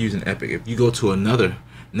 they're using Epic. If you go to another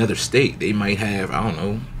state, they might have, I don't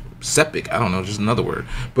know, SEPIC, I don't know, just another word.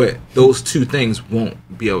 But those two things won't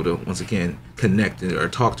be able to, once again, connect or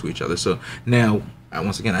talk to each other. So now,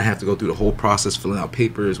 once again, I have to go through the whole process, filling out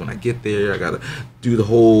papers. When I get there, I got to do the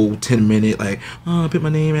whole 10-minute, like, put my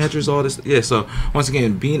name, address, all this. Yeah, so once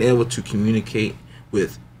again, being able to communicate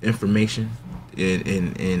with information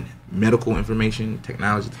in medical information,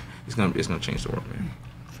 technology, it's gonna change the world, man.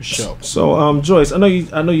 For sure. So, Joyce, I know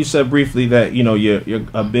you said briefly that you're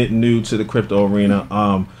a bit new to the crypto arena.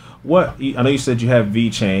 I know you said you have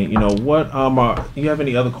VeChain. You have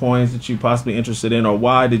any other coins that you possibly interested in, or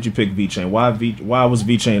why did you pick VeChain? Why was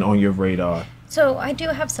VeChain on your radar? So I do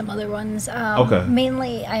have some other ones. Okay.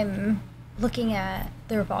 Mainly, I'm looking at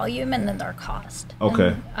their volume and then their cost. Okay.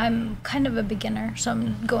 And I'm kind of a beginner, so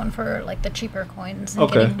I'm going for like the cheaper coins and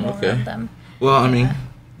getting more of them. Well, I mean,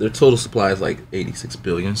 their total supply is like 86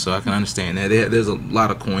 billion, so I can understand that. There's a lot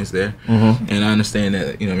of coins there, and I understand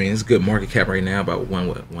that. It's a good market cap right now, about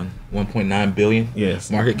 1.9 billion. Yes.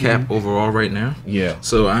 Market cap overall right now. Yeah.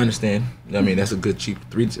 So I understand. That's a good cheap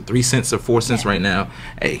 3 cents or 4 cents right now.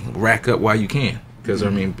 Hey, rack up while you can, because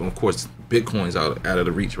of course, Bitcoin's out of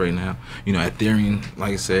the reach right now. Ethereum,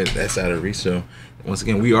 like I said, that's out of reach. So once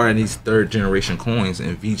again, we are in these 3rd generation coins,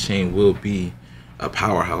 and VeChain will be a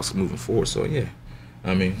powerhouse moving forward. So yeah.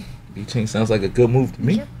 VeChain sounds like a good move to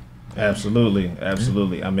me. Yep. Absolutely.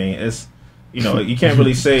 It's you can't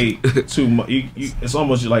really say too much. It's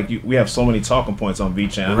almost like we have so many talking points on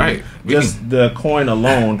VeChain. Right. Just the coin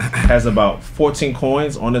alone has about 14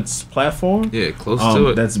 coins on its platform. Yeah, close to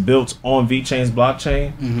it. That's built on VeChain's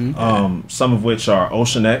blockchain. Mm-hmm. Some of which are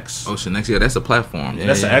OceanX. OceanX, yeah, that's a platform. Yeah,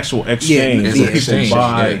 that's an actual exchange where people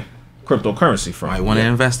buy cryptocurrency from. I want to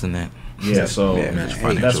invest in that. Yeah, so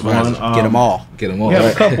that's one. Get them all. We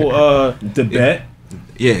have a couple. The Bet.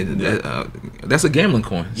 Yeah, that's a gambling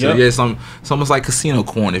coin. So yeah, it's almost like casino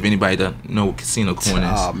coin. If anybody doesn't know what casino coin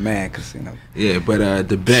is. Oh man, casino. Yeah, but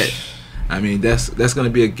the Bet. That's going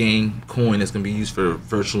to be a game coin that's going to be used for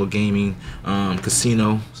virtual gaming,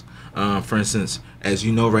 casinos. For instance, as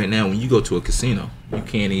you know right now, when you go to a casino, you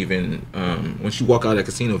can't even once you walk out of a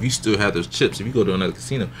casino, if you still have those chips, if you go to another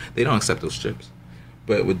casino, they don't accept those chips.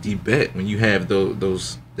 But with DBet, when you have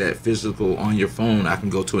that physical on your phone, I can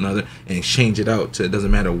go to another and exchange it out to, it doesn't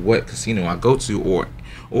matter what casino I go to,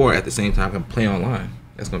 or at the same time I can play online.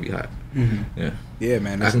 That's gonna be hot. Mm-hmm. Yeah,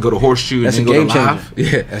 man. I can go to Horseshoe and then go to Live.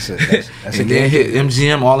 Yeah, that's and then hit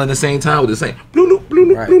MGM all in the same time with the same bloop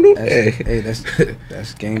bloop bloop bloop. Hey,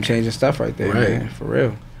 that's game changing stuff right there, man. For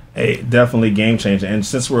real. Hey, definitely game changer. And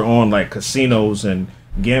since we're on like casinos and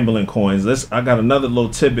gambling coins, I got another little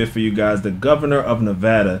tidbit for you guys. The governor of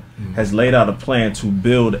Nevada has laid out a plan to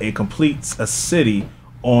build a city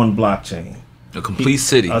on blockchain. A complete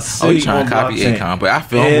city. A city you're trying to copy Akon, but I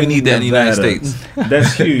feel we need that in the United States.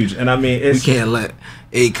 That's huge, and we can't let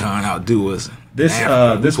Akon outdo us. This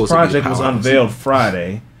project was unveiled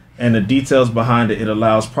Friday, and the details behind it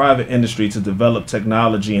allows private industry to develop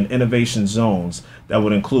technology and innovation zones that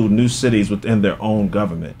would include new cities within their own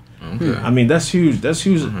government. Okay. That's huge. That's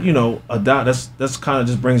huge. Mm-hmm. That's kind of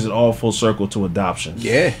just brings it all full circle to adoption.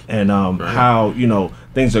 Yeah. And how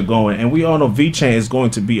things are going, and we all know VeChain is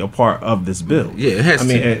going to be a part of this bill. Yeah, it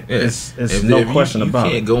has. It's no question about it.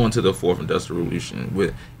 You can't go into the 4th industrial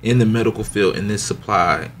revolution in the medical field in this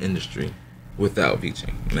supply industry without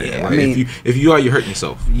VeChain. Yeah, if you are, you're hurting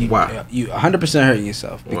yourself. Why? You 100% hurting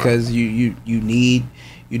yourself because you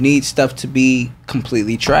need stuff to be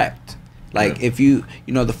completely tracked. Like if the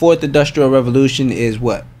 4th industrial revolution is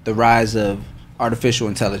what? The rise of artificial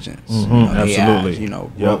intelligence. Mm-hmm. Absolutely.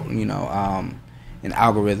 AI, and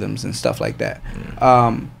algorithms and stuff like that.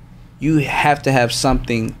 You have to have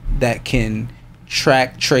something that can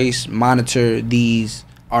track, trace, monitor these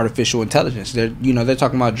artificial intelligence. They're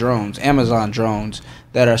talking about drones, Amazon drones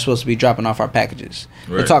that are supposed to be dropping off our packages.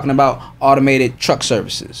 Right. They're talking about automated truck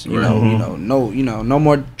services. No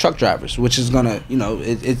more truck drivers, which is gonna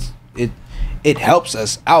it helps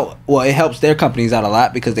us out. Well, it helps their companies out a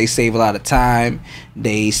lot because they save a lot of time,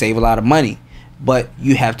 they save a lot of money. But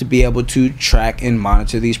you have to be able to track and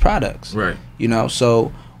monitor these products. Right.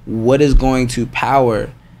 So what is going to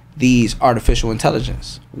power these artificial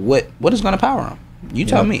intelligence? What is going to power them? You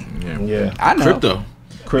tell me. Yeah. I know.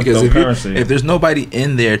 Cryptocurrency. Because if there's nobody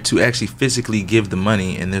in there to actually physically give the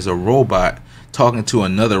money, and there's a robot talking to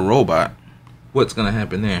another robot, what's going to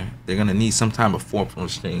happen there? They're going to need some type of form of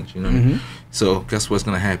exchange, Mm-hmm. So guess what's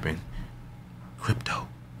going to happen? crypto.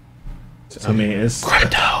 I mean, it's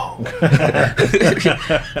crypto.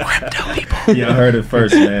 Crypto people. Yeah, I heard it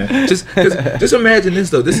first, man. Just imagine this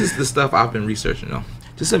though. This is the stuff I've been researching though.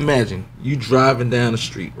 Just imagine you driving down the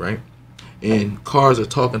street, right? And cars are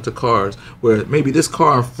talking to cars, where maybe this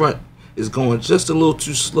car in front is going just a little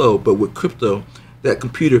too slow, but with crypto, that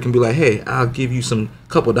computer can be like, hey, I'll give you some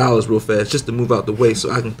couple dollars real fast just to move out the way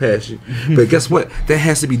so I can pass you. But guess what? That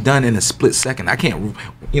has to be done in a split second. I can't,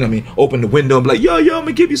 you know what I mean, open the window and be like, yo, I'm going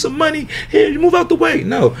to give you some money. Here, you move out the way.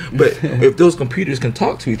 No. But if those computers can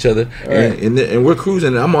talk to each other and we're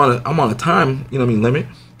cruising and I'm on a time, you know what I mean, limit,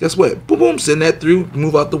 guess what? Boom, boom, send that through,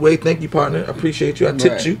 move out the way. Thank you, partner. I appreciate you. I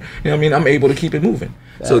tipped you. You know what I mean? I'm able to keep it moving.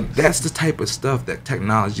 So that's the type of stuff that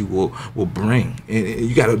technology will bring, and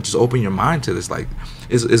you got to just open your mind to this. Like,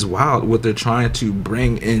 it's wild what they're trying to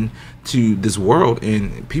bring into this world,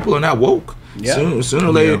 and people are not woke. Yeah. Sooner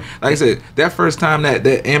or later, like I said, that first time that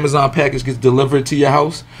Amazon package gets delivered to your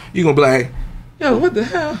house, you're gonna be like, yo, what the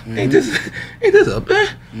hell? Ain't this up there?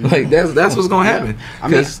 Like that's what's gonna happen. I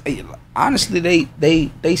mean, honestly,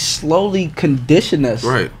 they slowly condition us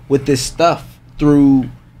with this stuff through,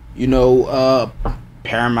 you know,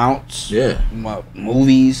 Paramounts,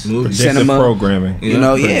 movies, cinema programming, you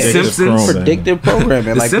know, Simpsons, predictive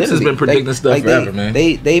programming. Like Simpsons been predicting stuff forever, man.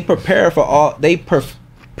 They prepare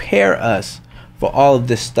us for all of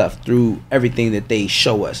this stuff through everything that they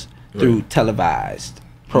show us through televised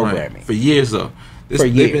programming for years though.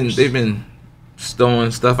 They've been throwing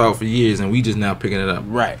stuff out for years, and we just now picking it up.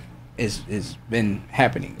 Right. It's been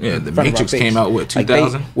happening. Yeah, the Matrix came out what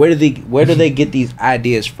 2000. Where do they get these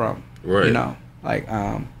ideas from? Right. You know. Like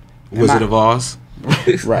Wizard of Oz,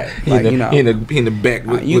 right? Like, you know, in the back.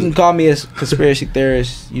 You can call me a conspiracy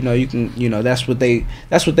theorist. You know, you can. You know, that's what they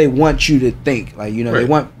want you to think. Like, you know, they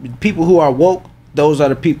want people who are woke. Those are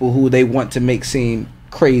the people who they want to make seem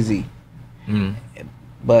crazy.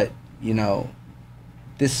 But you know,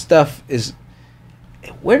 this stuff is.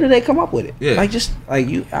 Where do they come up with it? Yeah. Like, just like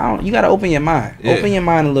you got to open your mind. Yeah. Open your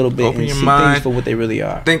mind a little bit and see things for what they really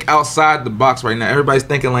are. Think outside the box right now. Everybody's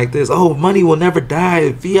thinking like this. Oh, money will never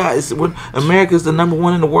die. Fiat is America's the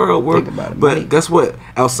 #1 in the world. Think about it. But guess what?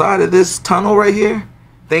 Outside of this tunnel right here,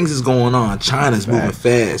 things is going on. China's moving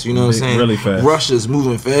fast. You know what I'm saying? Really fast. Russia's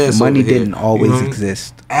moving fast. Money didn't always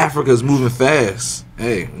exist. Africa's moving fast.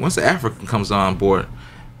 Hey, once the African comes on board.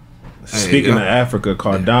 Speaking of Africa,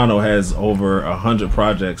 Cardano has over 100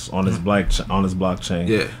 projects on his blockchain.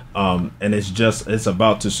 Yeah. And it's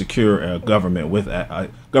about to secure a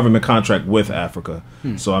government contract with Africa.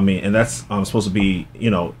 So I mean, and that's supposed to be, you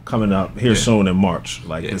know, coming up here soon in March,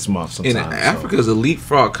 like this month sometime. And Africa is a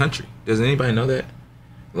leapfrog country. Does anybody know that?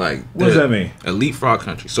 Like, what does that mean? A leapfrog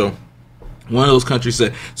country. So one of those countries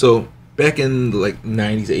said. So back in the like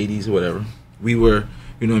 90s, 80s, or whatever, we were.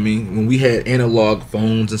 You know what I mean? When we had analog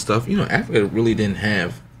phones and stuff, you know, Africa really didn't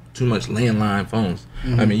have too much landline phones.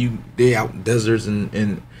 I mean, they out in deserts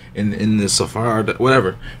and in the Sahara,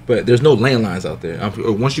 whatever. But there's no landlines out there.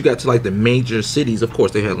 Once you got to like the major cities, of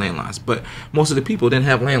course they had landlines. But most of the people didn't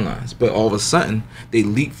have landlines. But all of a sudden, they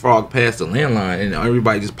leapfrogged past the landline, and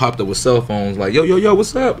everybody just popped up with cell phones. Like, yo,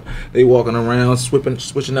 what's up? They walking around,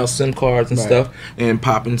 switching out SIM cards and stuff, and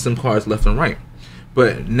popping SIM cards left and right.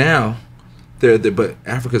 But now. But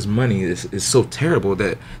Africa's money is so terrible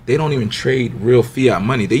that they don't even trade real fiat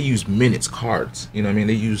money. They use minutes cards. You know what I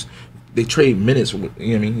mean? They trade minutes. You know what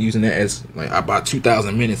I mean? Using that as like, I bought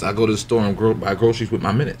 2,000 minutes. I go to the store and buy groceries with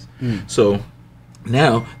my minutes. So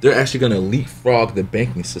now they're actually going to leapfrog the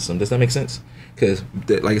banking system. Does that make sense? Because,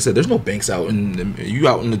 like I said, there's no banks out in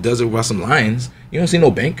the desert with some lions. You don't see no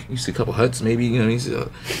bank. You see a couple huts, maybe. You know,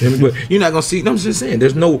 but you're not gonna see. No, I'm just saying,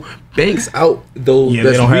 there's no banks out though. Yeah,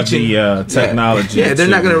 they don't have the technology. Yeah, they're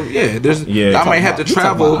not gonna. Yeah, there's. I might have to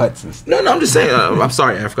travel. No, I'm just saying. I'm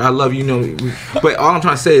sorry, Africa. I love you. You know, but all I'm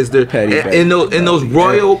trying to say is they're in those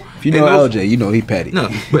royal. If you know LJ, you know he petty. No,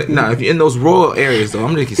 but if you're in those rural areas though,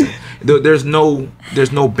 I'm just saying there's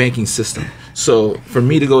no banking system. So for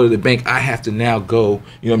me to go to the bank, I have to now go,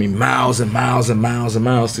 you know what I mean, miles and miles and miles and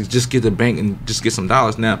miles to just get the bank and just get some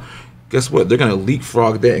dollars. Now, guess what? They're gonna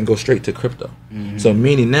leapfrog that and go straight to crypto. So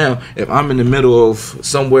meaning now, if I'm in the middle of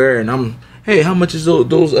somewhere and hey, how much is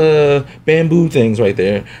those bamboo things right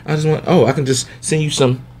there? I just I can just send you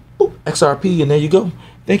some XRP and there you go.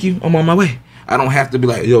 Thank you. I'm on my way. I don't have to be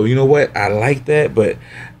like, yo, you know what? I like that, but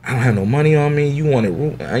I don't have no money on me. You want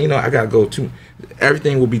it? You know, I gotta go to.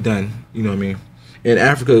 Everything will be done. You know what I mean? And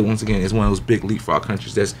Africa, once again, is one of those big leapfrog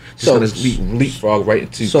countries that's just going to leapfrog right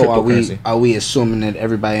into cryptocurrency. So are we assuming that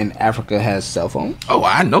everybody in Africa has cell phones? Oh,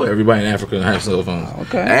 I know everybody in Africa has cell phones.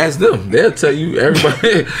 Okay. Ask them. They'll tell you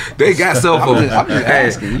everybody. They got cell phones. I'm just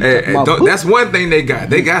asking. That's one thing they got.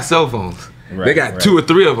 They got cell phones. Right, they got 2 or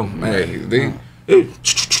 3 of them. Hey,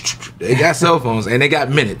 they got cell phones and they got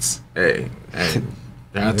minutes. Hey,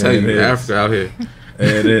 I'll tell you, Africa out here.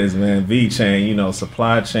 It is, man. VeChain, you know,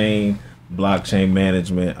 supply chain, blockchain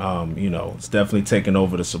management. You know, it's definitely taking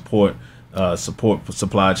over the support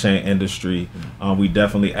supply chain industry. We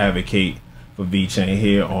definitely advocate for VeChain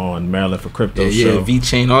here on Maryland for Crypto show. Yeah,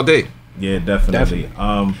 VeChain all day. Yeah, definitely.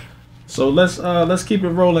 So let's keep it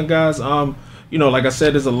rolling, guys. You know, like I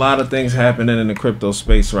said, there's a lot of things happening in the crypto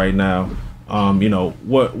space right now. You know,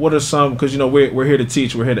 what are some, because, you know, we're here to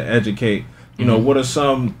teach, we're here to educate. You know, what are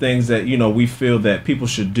some things that, you know, we feel that people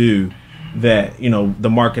should do that, you know, the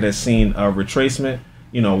market has seen a retracement?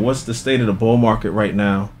 You know, what's the state of the bull market right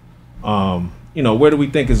now? You know, where do we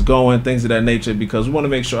think it's going? Things of that nature, because we want to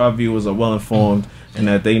make sure our viewers are well informed and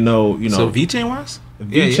that they know, you know. So VeChain wise?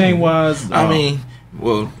 VeChain wise?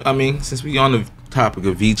 I mean, since we on the topic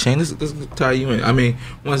of VeChain, let's tie you in. I mean,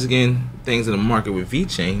 once again, things in the market with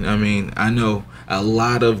VeChain. I mean, I know a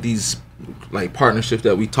lot of these like partnerships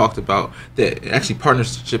that we talked about, that actually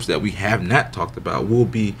partnerships that we have not talked about, will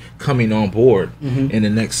be coming on board in the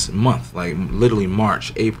next month, like literally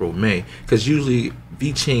March, April, May, because usually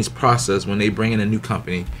VeChain's process, when they bring in a new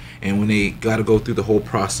company and when they got to go through the whole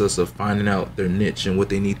process of finding out their niche and what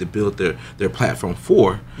they need to build their platform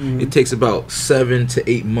for, it takes about 7 to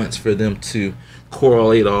 8 months for them to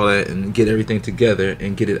correlate all that and get everything together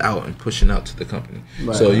and get it out and pushing out to the company.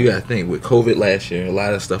 Right. So you got to think, with COVID last year, a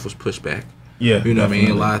lot of stuff was pushed back. Yeah, you know what I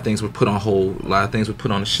mean? A lot of things were put on hold. A lot of things were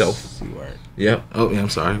put on the shelf. C word. Yep. Oh, yeah, I'm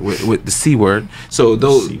sorry. With the C word. So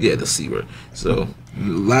those, the C word. So a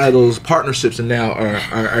lot of those partnerships now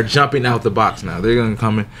are jumping out the box now. They're gonna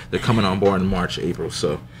come in. They're coming on board in March, April.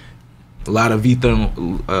 So a lot of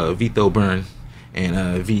Vito Burn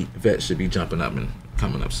and Vet should be jumping up and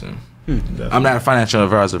coming up soon. I'm not a financial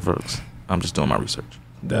advisor, folks. I'm just doing my research.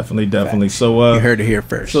 Definitely. So you heard it here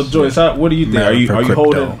first. So Joyce, what do you think? Are you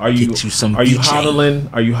hodling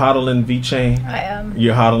VeChain? I am.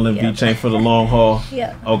 You're hodling VeChain for the long haul.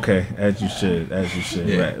 Yeah. Okay, as you should.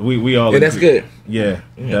 Yeah. Right. We all. Yeah, that's good. Yeah,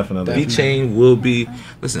 definitely. VeChain will be.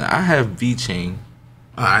 Listen, I have VeChain.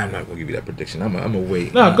 I'm not gonna give you that prediction. I'm gonna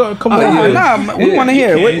wait. No, come on. We want to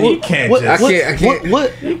hear. You can't just. I can't.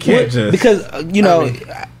 You can't just. Because you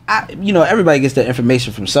know, everybody gets their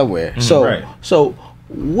information from somewhere. So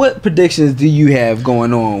what predictions do you have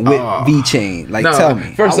going on with VeChain? Like, tell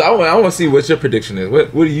me. First, I want to see what your prediction is.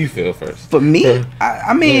 What do you feel first? For me,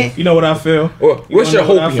 I mean, you know what I feel. What's your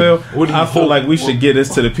hope? I feel like we should get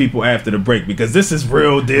this to the people after the break, because this is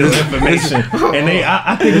real deal information, and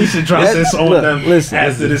I think we should drop this on them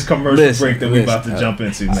after this commercial break that we're about to jump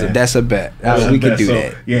into. Man, that's a bet. We can do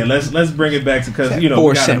that. Yeah, let's bring it back to, because we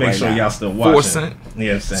gotta make sure y'all still watching. 4 cent.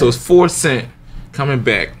 Yeah, so it's 4 cent coming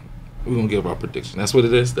back. We're gonna give our prediction. That's what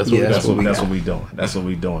it is. That's what we doing.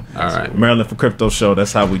 All right, Maryland for Crypto show.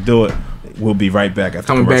 That's how we do it. We'll be right back after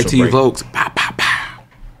coming back to break. you, folks. Pow, pow, pow.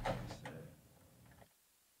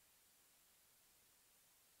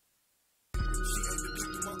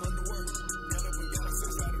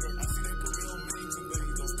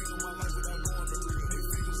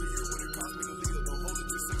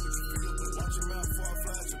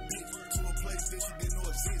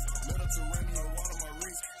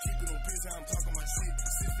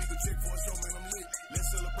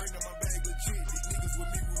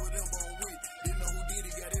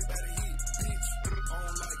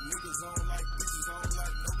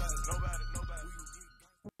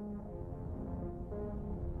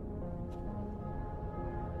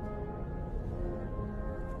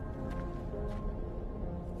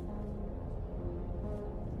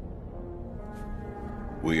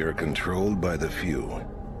 We are controlled by the few,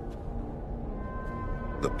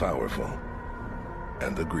 the powerful,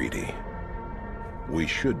 and the greedy. We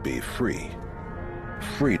should be free.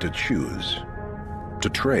 Free to choose, to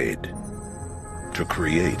trade, to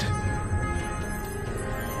create.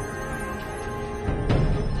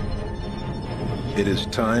 It is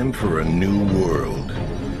time for a new world.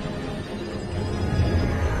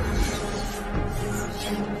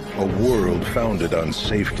 A world founded on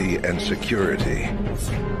safety and security.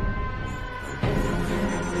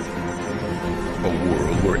 A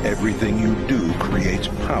world where everything you do creates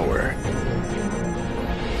power.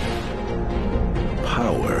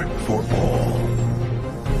 Power for all.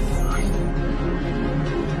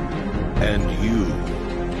 And you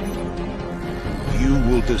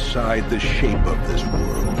will decide the shape of this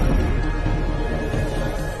world.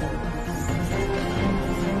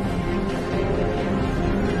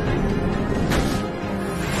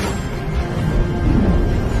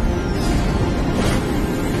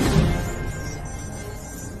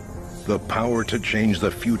 The power to change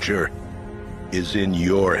the future is in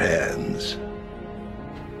your hands.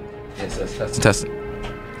 Yes, that's testing.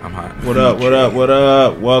 I'm hot. What up? What up? What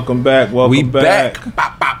up? Welcome back. Welcome back.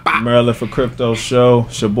 Maryland for Crypto show.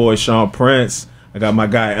 It's your boy Sean Prince. I got my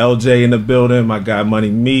guy LJ in the building. My guy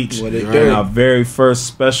Money Meech. And our very first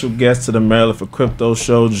special guest to the Maryland for Crypto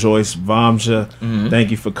show, Joyce Vamja.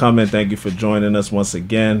 Thank you for coming. Thank you for joining us once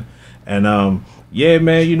again. And yeah,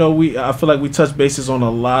 man, you know, I feel like we touched bases on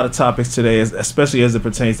a lot of topics today, especially as it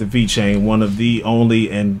pertains to VeChain, one of the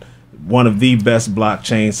only and one of the best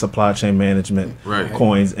blockchain supply chain management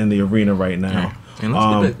coins in the arena right now. And let's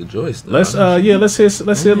get back to Joyce. Though. Let's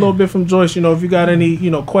hear a little bit from Joyce. You know, if you got any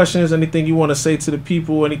questions, anything you want to say to the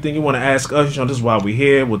people, anything you want to ask us, this is why we're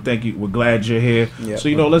here. Well, thank you. We're glad you're here. Yep. So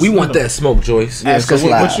we want that smoke, Joyce. Yeah, so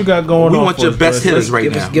what you got going on? We want your best hitters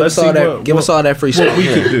right now. Give us all that free smoke. What we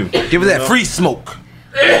could do. Give us that free smoke.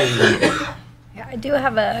 Yeah, I do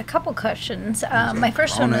have a couple questions. My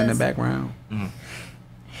first one is in the background.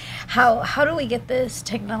 How do we get this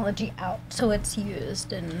technology out so it's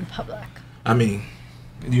used in public? I mean,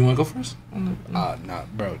 do you want to go first? No,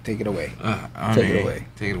 bro, take it away. Take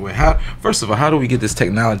it away. First of all, how do we get this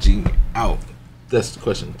technology out? That's the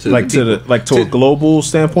question. To a global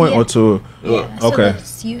standpoint, or to so that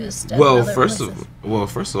it's used. First of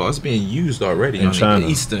all, it's being used already in China,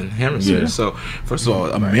 the Eastern Hemisphere. Yeah. So first of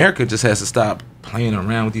all, America just has to stop playing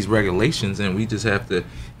around with these regulations, and we just have to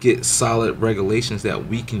get solid regulations that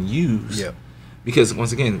we can use. Yep. Because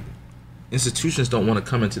once again, institutions don't want to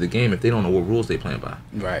come into the game if they don't know what rules they playing by.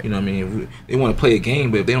 Right. You know what I mean? They want to play a game,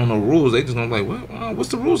 but if they don't know rules, they just gonna be like, well, what's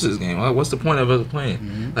the rules of this game? What's the point of us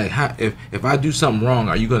playing? Like, if I do something wrong,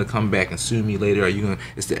 are you gonna come back and sue me later?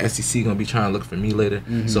 Is the SEC gonna be trying to look for me later?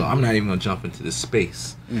 So I'm not even gonna jump into this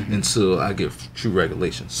space until I get true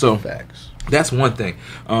regulations. So that's one thing.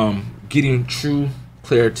 Getting true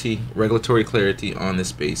clarity, regulatory clarity on this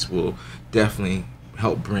space will definitely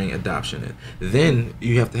help bring adoption in. Then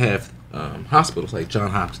you have to have hospitals like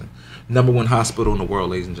Johns Hopkins, #1 hospital in the world,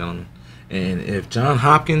 ladies and gentlemen. And if Johns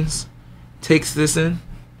Hopkins takes this in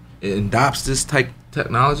and adopts this type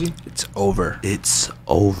technology, it's over. It's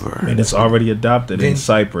over. And it's already adopted in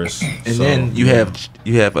Cyprus. And then you have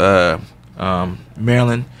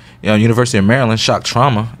Maryland, University of Maryland, shock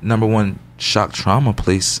trauma, #1 shock trauma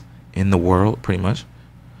place in the world, pretty much,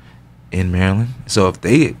 in Maryland. So if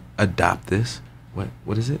they adopt this,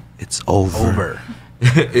 what is it? It's over.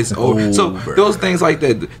 It's over. So those things like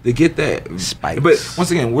that, they get that spikes. But once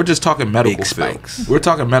again, we're just talking medical field. We're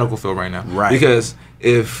talking medical field right now, right? Because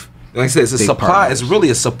if, like I said, it's a supply. It's really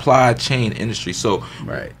a supply chain industry. So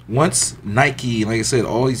once Nike, like I said,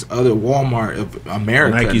 all these other Walmart of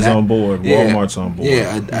America, Nike's on board, Walmart's on board,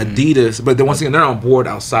 Adidas, but then once again, they're on board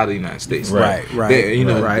outside of the United States, right?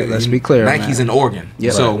 Let's be clear. Nike's in Oregon,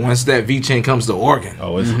 so once that VeChain comes to Oregon,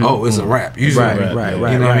 it's a wrap. Usually,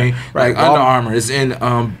 right. You know what I mean? Like Under Armour is in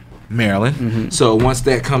Maryland. So once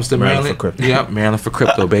that comes to Maryland, Maryland for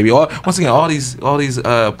Crypto, baby. Once again, all these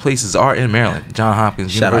places are in Maryland. Johns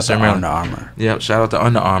Hopkins, University of Maryland. Under Armour. Yep, shout out to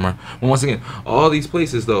Under Armour. Well, once again, all these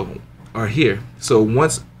places though are here. So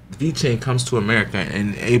once VeChain comes to America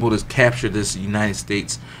and able to capture this United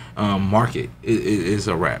States market, it is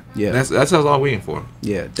a wrap. Yeah, that's all we're waiting for.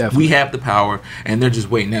 Yeah, definitely. We have the power, and they're just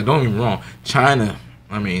waiting. Now, don't get me wrong, China.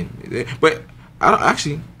 I mean, but I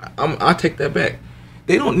take that back.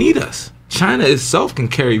 They don't need us. China itself can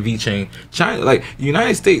carry VeChain. China, like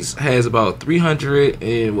United States, has about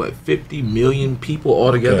 350 million people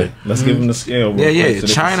altogether. Okay. Let's give them the scale. Yeah.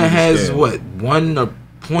 China has what 2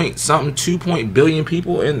 billion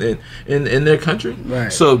people in their country.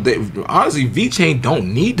 Right. So honestly, VeChain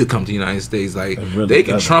don't need to come to the United States. Like they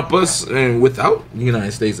can trump us and without the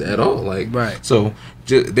United States at all. Like so.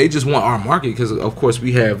 They just want our market because, of course,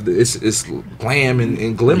 we have it's glam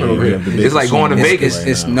and glimmer over here. It's like going to Vegas.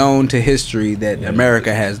 It's known to history that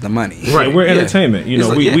America has the money. Right, we're entertainment. You know,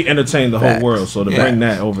 we entertain the whole world. So to bring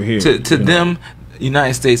that over here to them,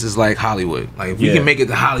 United States is like Hollywood. Like if we can make it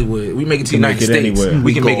to Hollywood, we make it to the United States.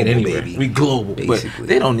 We can make it anywhere. We global, basically. But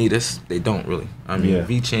they don't need us. They don't really. I mean,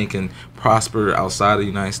 VeChain can prosper outside of the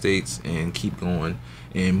United States and keep going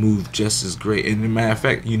and move just as great. And as a matter of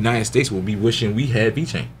fact, United States will be wishing we had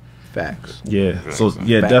VeChain. Facts. Yeah. So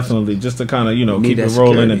definitely, just to kind of keep it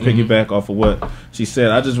rolling and piggyback off of what she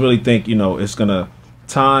said. I just really think it's gonna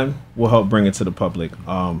time will help bring it to the public.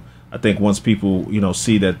 I think once people,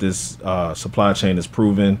 see that this supply chain is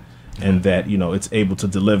proven and that, it's able to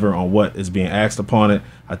deliver on what is being asked upon it,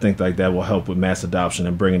 I think like that will help with mass adoption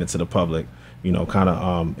and bringing it to the public,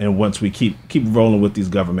 and once we keep rolling with these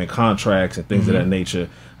government contracts and things of that nature,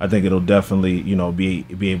 I think it'll definitely,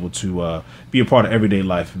 be able to be a part of everyday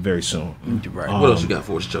life very soon. Right. What else you got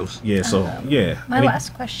for us, Joyce? Yeah, so, My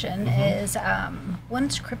last question is,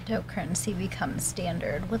 once cryptocurrency becomes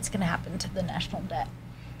standard, what's going to happen to the national debt?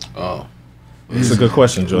 Oh. That's a good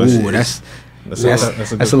question, Joyce. Ooh, that's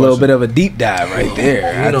a little bit of a deep dive right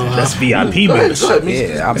there. That's VIP membership.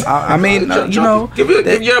 Yeah, I mean,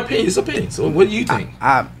 give your opinion. So, what do you think?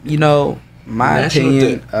 My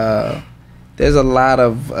opinion. There's a lot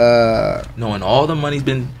of knowing all the money's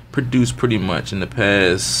been produced pretty much in the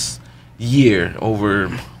past year over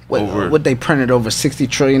what they printed over $60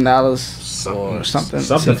 trillion or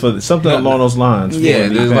something along those lines. Yeah,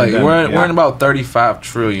 we're in about 35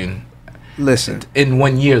 trillion. Listen, in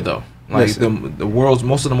 1 year though. Like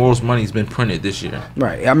most of the world's money has been printed this year.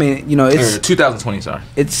 Right. I mean, it's 2020. Sorry.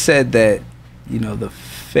 It's said that the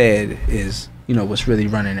Fed is what's really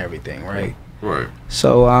running everything, right? Right.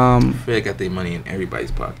 So Fed got their money in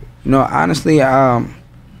everybody's pocket. Honestly,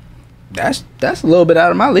 that's a little bit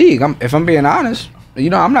out of my league. If I'm being honest,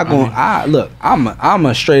 I'm not going. Look, I'm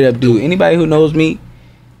a straight up dude. Anybody who knows me,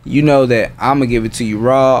 that I'm gonna give it to you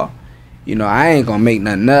raw. I ain't gonna make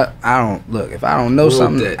nothing up. If I don't know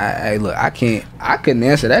something, I couldn't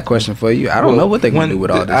answer that question for you. I don't know what they're gonna do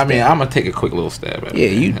with all this. I mean, I'm gonna take a quick little stab at it.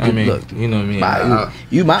 Yeah, look, you know what I mean.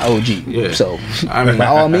 You my OG, yeah. So by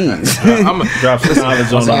all means, I'm gonna drop some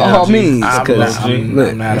knowledge on by all means, because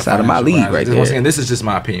look, it's out of my league right there. Once again, this is just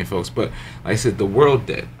my opinion, folks. But like I said, the world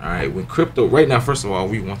debt. All right, when crypto right now, first of all,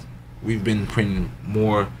 we've been printing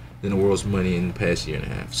more than the world's money in the past year and a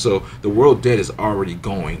half. So the world debt is already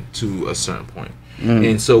going to a certain point.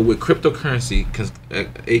 And so with cryptocurrency,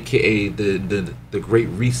 aka the Great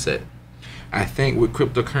Reset, I think with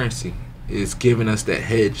cryptocurrency is giving us that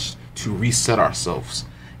hedge to reset ourselves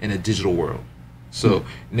in a digital world. So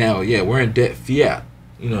now, we're in debt fiat,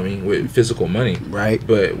 with physical money, right?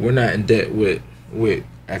 But we're not in debt with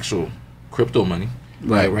actual crypto money.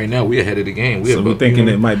 Like right now, we're ahead of the game. We're thinking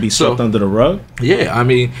it might be swept under the rug. Yeah, I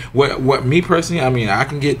mean, what me personally, I mean, I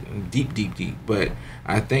can get deep, but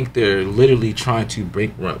I think they're literally trying to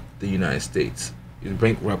bankrupt the United States,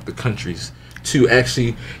 bankrupt the countries to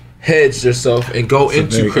actually hedge yourself and go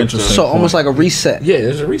into crypto. So almost like a reset. Yeah,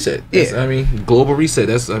 there's a reset. I mean, global reset.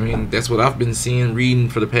 That's what I've been reading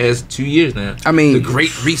for the past 2 years now. I mean, the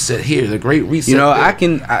Great Reset here, the Great Reset.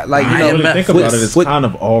 Think about it, it's kind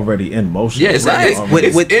of already in motion. Yeah, it's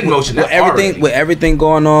in motion. With everything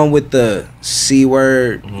going on with the C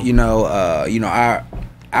word,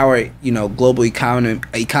 our global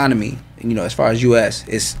economy, as far as US,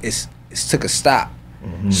 it's took a stop.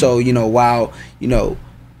 So while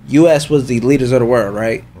U.S. was the leaders of the world,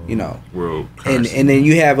 right? World currency. And then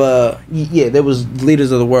you have there was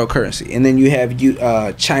leaders of the world currency, and then you have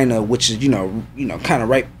China, which is kind of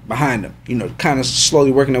right behind them, kind of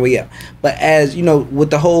slowly working their way up. But as with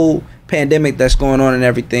the whole pandemic that's going on and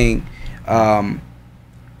everything,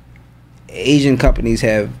 Asian countries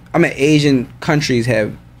have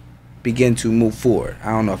begin to move forward. I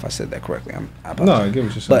don't know if I said that correctly. No, I get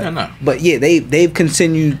what you're saying. But they've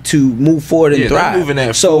continued to move forward and thrive. They're moving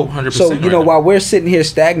at 100%. So while we're sitting here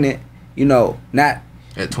stagnant, not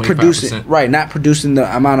at 25%. producing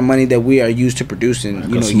the amount of money that we are used to producing.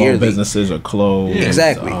 Small yearly. Businesses are closed. Yeah.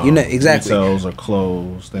 Exactly. Exactly. Hotels are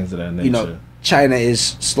closed. Things of that nature. China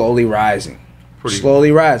is slowly rising.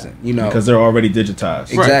 Because they're already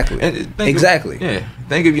digitized. Exactly. Right. Exactly.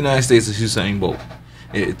 Think of the United States as Usain Bolt.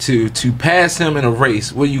 To pass him in a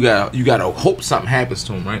race, well, you gotta hope something happens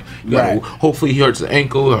to him, right? Hopefully he hurts an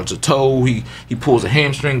ankle, hurts a toe, he pulls a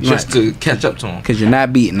hamstring just to catch up to him. Because you're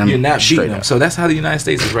not beating him. You're not beating him. So that's how the United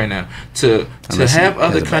States is right now. To have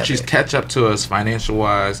other countries catch up to us financial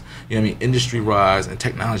wise, industry wise and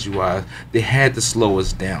technology wise, they had to slow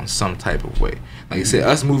us down some type of way. Like I said,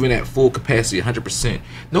 us moving at full capacity, 100%,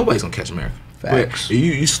 nobody's gonna catch America. Facts. But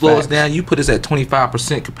you slow us down, you put us at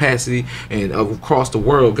 25% capacity, and across the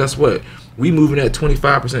world, guess what? We moving at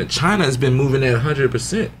 25%. China has been moving at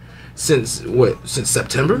 100% since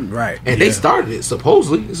September, right? And they started it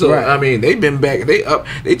supposedly. So I mean, they've been back.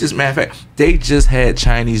 They just matter of fact, they just had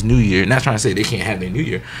Chinese New Year. Not trying to say they can't have their New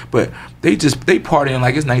Year, but they partying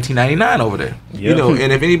like it's 1999 over there. Yep.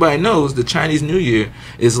 And if anybody knows, the Chinese New Year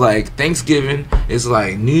is like Thanksgiving, it's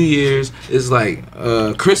like New Year's, it's like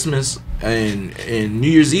Christmas and New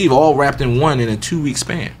Year's Eve, all wrapped in one in a 2-week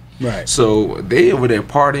span. Right. So they over there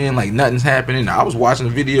partying like nothing's happening. I was watching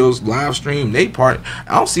the videos live stream. They part.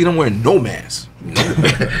 I don't see them wearing no masks.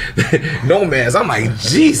 No masks. I'm like,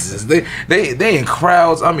 Jesus. They in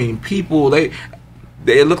crowds. I mean, people.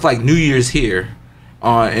 They look like New Year's here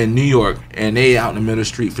in New York, and they out in the middle of the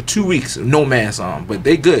street for 2 weeks, no masks on. But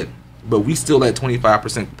they good. But we still at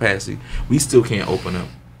 25% capacity. We still can't open up.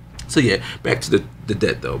 So yeah, back to the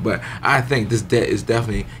debt though. But I think this debt is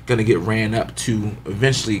definitely gonna get ran up to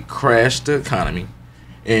eventually crash the economy.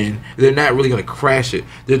 And they're not really going to crash it.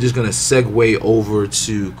 They're just going to segue over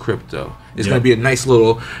to crypto. It's going to be a nice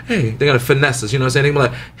little, hey, they're going to finesse us. You know what I'm saying? They're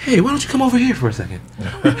going to be like, hey, why don't you come over here for a second?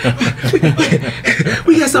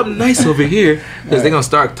 we got something nice over here. Because they're going to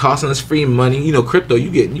start tossing us free money. You know, crypto,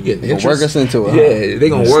 you get interest. Work us into it. Yeah, they're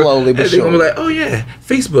going to work. Slowly but they're going to be like, oh yeah,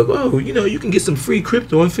 Facebook. Oh, you know, you can get some free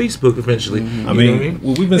crypto on Facebook eventually. I mean,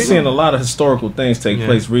 we've been seeing a lot of historical things take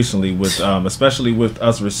place recently with, especially with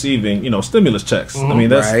us receiving, stimulus checks. I mean,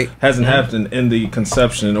 that hasn't happened in the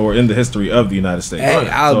conception or in the history of the United States. Hey,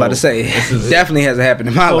 I was about to say, definitely hasn't happened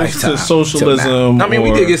in my lifetime. To socialism. I mean,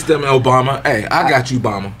 we did get them Obama. Hey, I got you,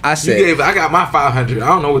 Obama. I got my 500. I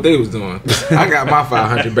don't know what they was doing. I got my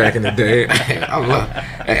 500 back in the day.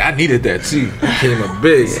 I needed that too. It came up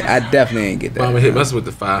big. Yeah, I definitely ain't get that. Obama hit us with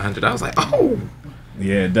the 500. I was like, oh.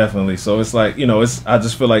 Yeah, definitely. So it's like, I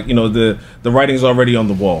just feel like, the writing's already on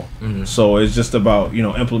the wall. So it's just about,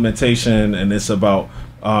 implementation, and it's about,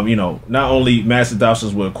 not only mass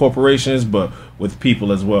adoptions with corporations, but with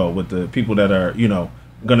people as well, with the people that are,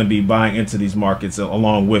 going to be buying into these markets,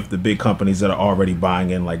 along with the big companies that are already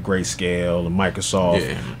buying in, like Grayscale and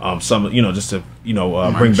Microsoft. Some, just to,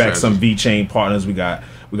 bring back some VeChain partners. We got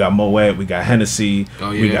Moet, we got Hennessy,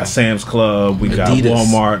 we got Sam's Club, we got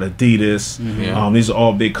Walmart, Adidas. These are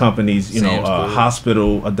all big companies,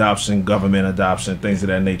 hospital adoption, government adoption, things of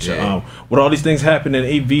that nature. With all these things happening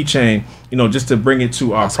in VeChain, just to bring it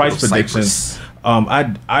to our price predictions,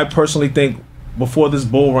 I personally think before this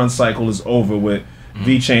bull run cycle is over with,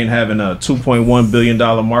 VeChain having a $2.1 billion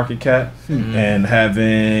market cap and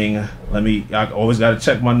having, I always got to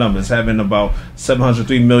check my numbers, having about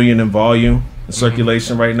 703 million in volume in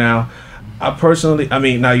circulation right now. I personally,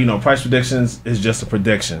 now, price predictions is just a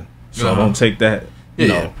prediction. So don't take that.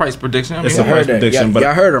 Price prediction. It's a price prediction. But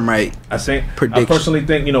y'all heard him right. I personally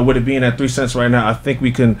think, with it being at 3 cents right now, I think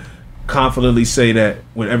we can confidently say that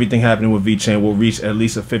with everything happening with VeChain, we'll reach at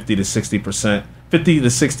least a 50 to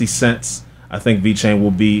 60 cents. I think VeChain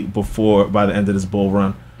will be by the end of this bull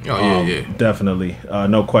run. Definitely,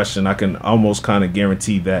 no question. I can almost kind of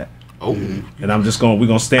guarantee that. And we're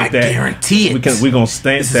gonna stamp that. Guarantee it. We're gonna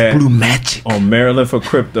stamp that. Blue magic on Maryland for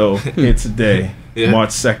Crypto here today, March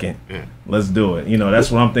 2nd. Let's do it. That's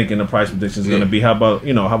what I'm thinking the price prediction is going to be. How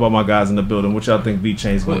about my guys in the building? What y'all think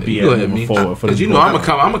VeChain is going to be at moving forward? For this I'm gonna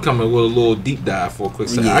come with a little deep dive for a quick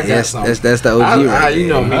second. I got something. That's the OG, right? You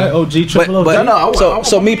know me. OG, triple OG.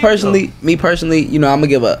 So me personally, I'm gonna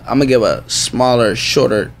give a smaller,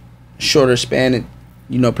 shorter span,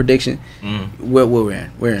 prediction. Where we're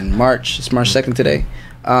in. We're in March. It's March 2nd today.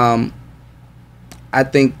 I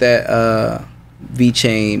think that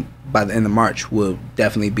VeChain by the end of March will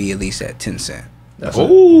definitely be at least at 10 cents. That's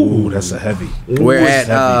a heavy. We're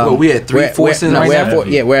at we at 4 cents right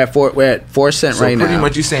now. We're at 4 cents right now. So pretty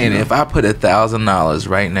much you saying if I put $1,000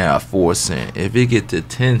 right now at 4 cents, if it get to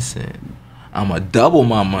 10 cents, I'm gonna double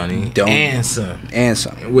my money and some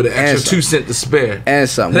with an extra 2 cents to spare and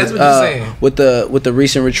some. That's what you're saying. With the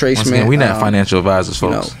recent retracement, we're not financial advisors,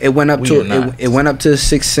 folks. It went up to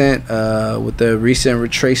 6 cents. With the recent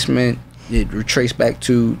retracement, it retraced back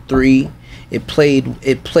to 3. It played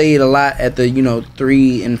a lot at the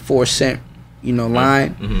 3 and 4 cent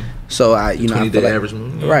line. So I feel like average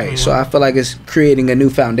move. Right. So I feel like it's creating a new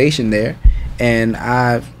foundation there, and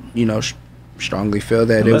I strongly feel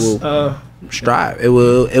that it will strive. It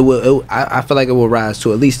will. I feel like it will rise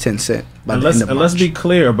to at least 10 cents by the end of March. And let's be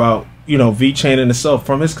clear about VeChain in itself.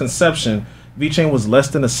 From its conception, VeChain was less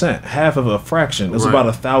than a cent, half of a fraction. It was about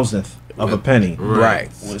 1,000th of a penny. Right.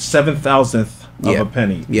 7,000th of a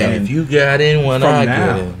penny. Yeah. And if you got in one, I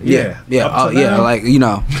got it.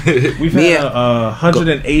 We've had a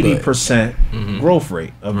 180% growth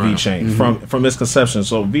rate of VeChain from its conception.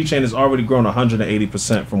 So VeChain has already grown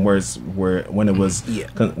 180% from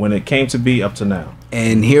when it came to be up to now.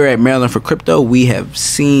 And here at Maryland for Crypto, we have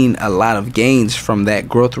seen a lot of gains from that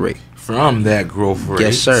growth rate.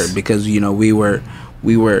 Yes, sir. Because we've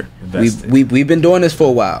been doing this for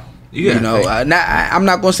a while. I'm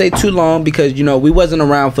not gonna say too long because we wasn't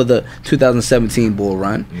around for the 2017 bull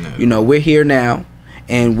run. We're here now,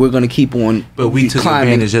 and we're gonna keep on. But we took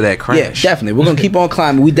climbing. advantage of that crash. Yeah, definitely. We're gonna keep on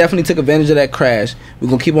climbing. We definitely took advantage of that crash. We're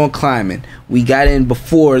gonna keep on climbing. We got in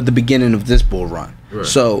before the beginning of this bull run,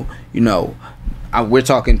 so you know. We're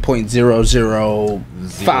talking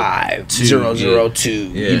 0.005, 002.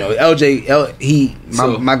 You know,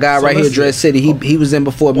 LJ, my guy right here, Dread City. He was in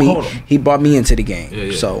before me. He brought me into the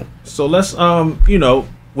game. So let's you know,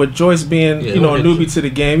 with Joyce being you know a newbie to the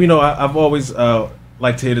game, you know, I've always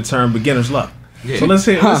liked to hear the term beginner's luck. Yeah. So let's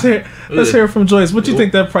hear from Joyce. What do you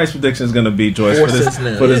think that price prediction is going to be, Joyce, for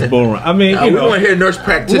this bull run? I mean, you know, we want to hear nurse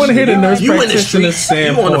practitioner. We want to hear the nurse practitioner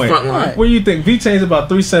standpoint. You on the front line. What do you think? VeChain's about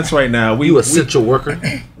 3 cents right now. You essential worker.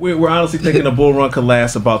 We're honestly thinking the bull run could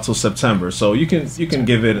last about till September. So you can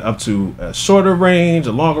give it up to a shorter range,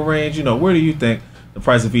 a longer range. You know, where do you think the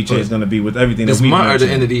price of VeChain is going to be with everything this that we month or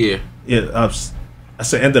the end of the year? Yeah. I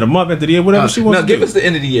said end of the month, end of the year, whatever she wants to do. Now, give us the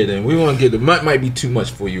end of the year then. We want to get the month might be too much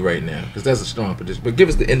for you right now because that's a strong prediction. But give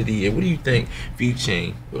us the end of the year. What do you think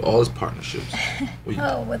VeChain with all its partnerships? With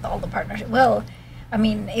all the partnerships. Well, I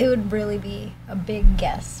mean, it would really be a big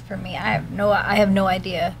guess for me. I have no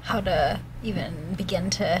idea how to even begin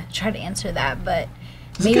to try to answer that. But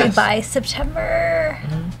maybe by September.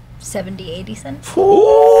 70, 80 cents.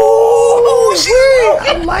 Oh,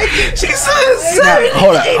 I like it. She says.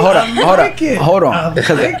 Hold on.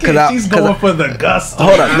 Because she's going for the gusto.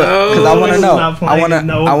 Hold on, look, because I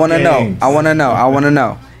want to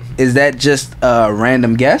know. Is that just a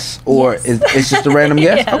random guess, or is it's just a random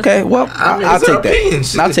guess? Yes. Okay, well, I'll take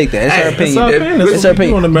that. I'll take that. It's her opinion. It's her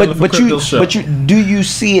opinion. But do you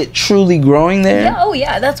see it truly growing there? Yeah, oh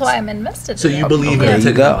yeah, that's why I'm invested. So you believe in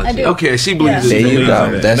technology? Okay, she believes. There you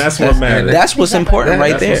go. That's what matters. That's what's important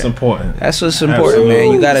right there. That's what's important. That's what's important,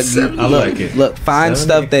 man. You gotta look. Find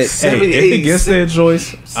stuff that. Hey, if it gets there,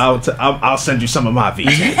 Joyce, I'll send you some of my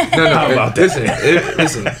VeChain. No. How about that?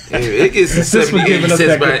 Listen. It gets 70, 80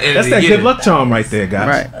 cents by the end. That's that good luck charm right there,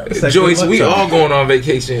 guys. Right. Joyce, we all going on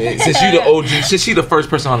vacation. Since you the OG, since she the first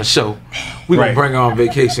person on the show, we gonna bring her on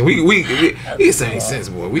vacation. We it's 70 cents,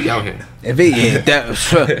 boy. We out here. If it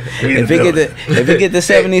get the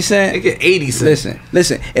 70 cents, it get 80 cents.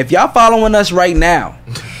 Listen. If y'all following us right now,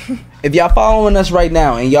 and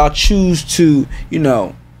y'all choose to,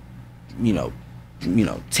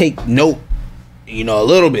 take note, a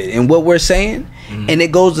little bit in what we're saying, and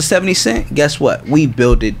it goes to 70 cents, guess what? We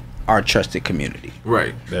builded our trusted community.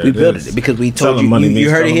 Right. We built it because we told you.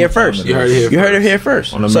 You heard it here first. You heard it here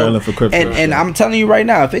first. On the Maryland for Crypto. And I'm telling you right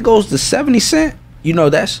now, if it goes to 70 cents,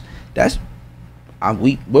 that's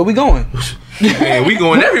where we going? Man, we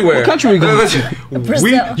going everywhere. What country we going?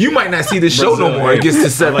 You might not see this show no more. It gets to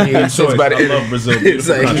 70 cents by the end. I love Brazil.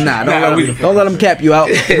 Don't let them cap you out.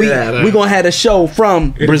 We gonna have a show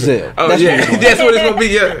from Brazil. Oh, that's what it's gonna be.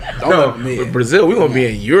 Yeah. With Brazil, we gonna be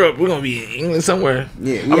in Europe. We're gonna be in England somewhere.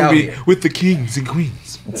 Yeah, I'm gonna be with the kings and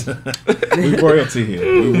queens. We royalty here.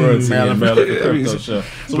 We royalty here. Maryland for Crypto show.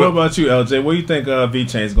 So what about you, LJ? Where you think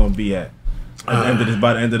VeChain is gonna be at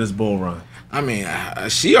by the end of this bull run? I mean,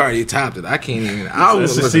 she already topped it. I can't even.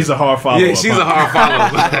 She's a hard follow-up. Yeah, she's a hard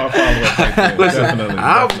follow-up. Listen,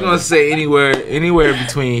 I was gonna say anywhere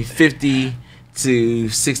between 50 to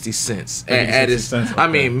 60 cents. I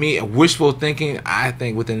mean, me wishful thinking. I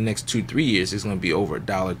think within the next 2-3 years, it's gonna be over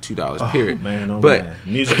 $1, $2. Period. Man, but man.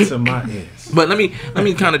 Music to my ears. But let me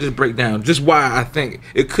kind of just break down just why I think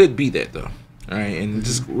it could be that though. All right, and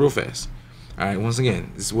just real fast. All right, once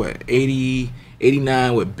again, it's what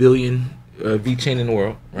 89 billion. VeChain in the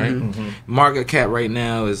world, right? Mm-hmm. Market cap right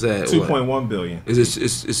now is at 2.1 billion. It's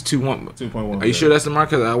 2.1. 2.1. Are you sure that's the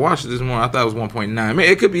market? I watched it this morning. I thought it was 1.9. I mean,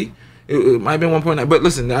 it could be. It might have been 1.9. But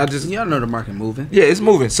listen, y'all know the market moving. Yeah, it's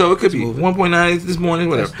moving. So it could be 1.9 this morning,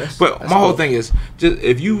 whatever. But my whole thing is,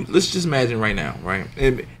 let's just imagine right now, right?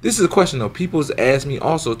 And this is a question though. People's asked me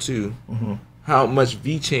also too. Mm-hmm. How much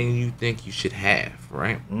VeChain you think you should have,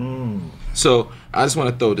 right? So I just want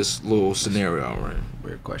to throw this little scenario out, right?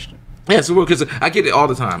 Weird question. Yeah, so because I get it all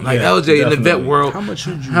the time. Like LJ in the vet world, how much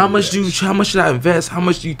should I invest? How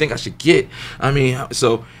much do you think I should get? I mean,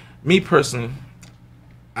 so me personally,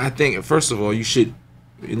 I think first of all you should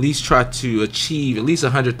at least try to achieve at least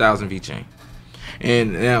 100,000 VeChain.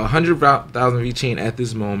 And now 100,000 VeChain at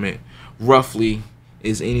this moment roughly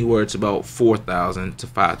is anywhere to about $4,000 to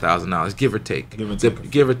 $5,000, give or take.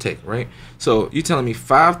 Give or take, right? So you're telling me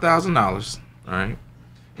 $5,000, all right,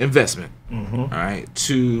 investment, all right,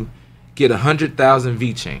 to get 100,000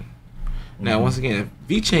 VeChain. Now, once again, if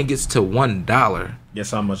VeChain gets to $1,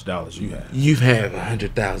 guess how much dollars you have? You have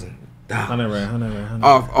 100,000. $100.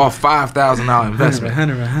 Off $5,000 investment.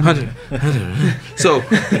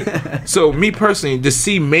 100. So me personally, to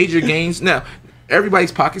see major gains. Now,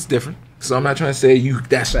 everybody's pocket's different. So I'm not trying to say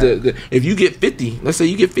that's the if you get 50, let's say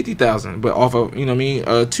you get 50,000, but off of, you know what I mean,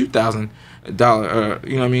 $2,000,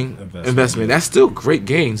 you know what I mean, investment. That's still great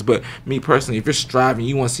gains. But me personally, if you're striving,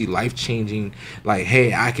 you want to see life changing, like,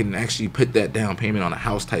 hey, I can actually put that down payment on a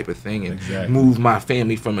house type of thing and move my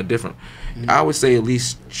family from a different. I would say at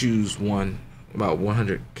least choose one about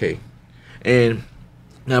 100K. And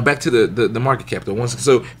now back to the market cap though.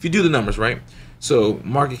 So if you do the numbers right, so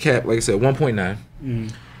market cap, like I said,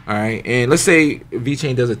 1.9. All right, and let's say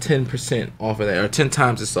VeChain does a 10% off of that, or 10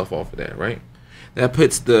 times itself off of that, right? That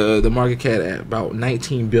puts the market cap at about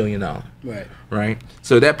 $19 billion. Right.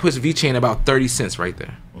 So that puts VeChain about 30 cents right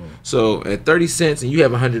there. So at 30 cents, and you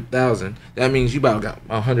have 100,000, that means you about got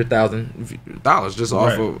 $100,000 just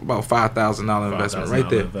off of about $5,000 investment right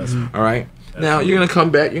there. All right. Absolutely. Now you're gonna come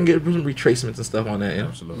back, you can get retracements and stuff on that end.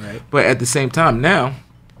 Absolutely. Right. But at the same time, now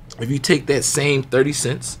if you take that same 30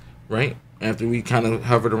 cents, right? After we kind of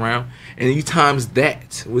hovered around, and you times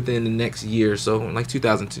that within the next year or so, like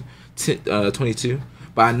 2022,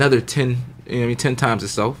 by another 10 times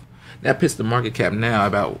itself, that puts the market cap now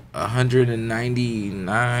about 199.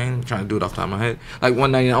 I'm trying to do it off the top of my head, like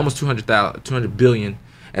 199, almost 200 billion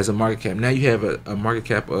as a market cap. Now you have a market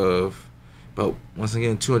cap of about, once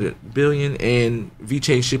again, 200 billion, and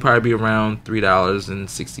VeChain should probably be around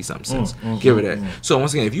 $3.60 something. Give it that. So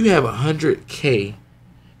once again, if you have 100K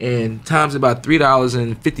and times about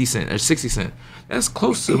 $3.50 or 60 cents, that's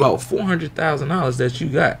close to about $400,000 that you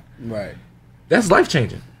got. Right. That's life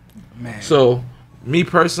changing, man. So, me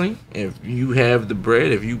personally, if you have the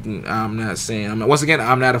bread, if you can, I'm not saying, once again,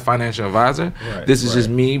 I'm not a financial advisor. This is just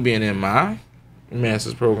me being in my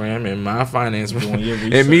master's program and my finance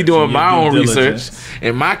and me doing my own research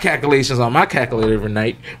and my calculations on my calculator every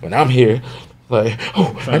night when I'm here. Like,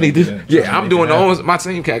 oh, I need this. Yeah, I'm doing my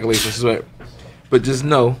same calculations, right? But just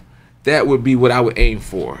know that would be what I would aim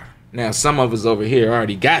for. Now, some of us over here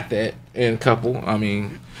already got that, and a couple. I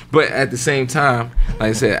mean, but at the same time, like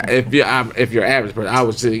I said, if you're average person, I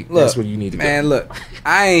would say that's what you need to go. Man, look,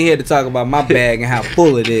 I ain't here to talk about my bag and how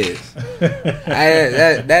full it is.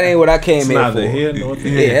 That ain't what I came here for. Here nor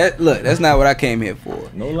there. Look, that's not what I came here for.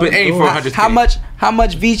 But aim for 100K. How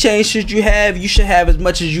much VeChain should you have? You should have as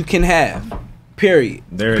much as you can have. Period.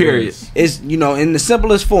 Period. It's, in the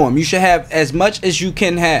simplest form. You should have as much as you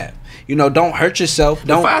can have. Don't hurt yourself.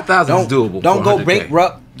 Don't 5,000 is doable. Don't go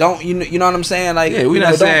bankrupt. Don't you know what I'm saying? Like, yeah, we're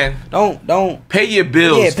not saying don't pay your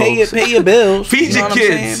bills. Yeah, pay your bills. Feed your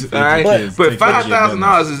kids. All right, but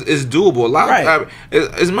 $5,000 is doable. A lot of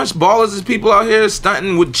as much ballers as people out here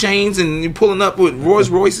stunting with chains and you pulling up with Rolls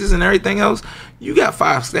Royces and everything else. You got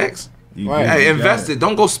 5 stacks. Hey, invest it.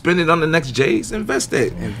 Don't go spend it on the next J's. Invest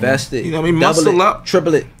it. Invest it. You know what I mean? Muscle up.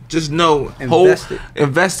 Triple it. Just know.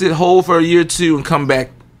 Invest it whole for a year or two and come back.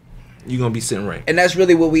 You're going to be sitting right. And that's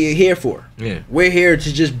really what we're here for. Yeah. We're here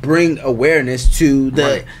to just bring awareness to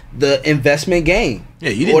the investment game. Yeah,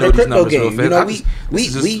 you didn't know these numbers real fast. We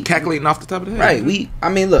just calculating off the top of the head.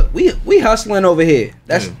 Right. Look, we hustling over here.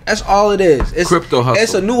 That's all it is. It's crypto hustle.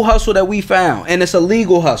 It's a new hustle that we found, and it's a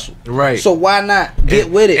legal hustle. Right. So why not get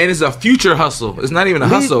with it? And it's a future hustle. It's not even a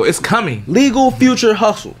hustle. It's coming. Legal future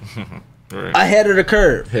hustle. Ahead of the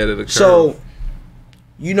curve. Ahead of the curve. So,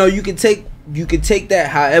 you can take that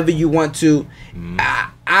however you want to.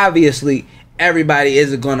 Obviously, everybody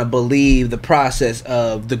isn't going to believe the process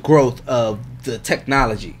of the growth of the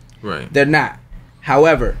technology. Right. They're not.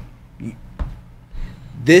 However,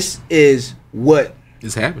 this is what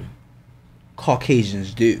is happening.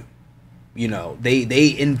 Caucasians do.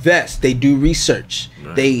 They invest, they do research,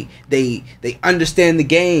 right. they understand the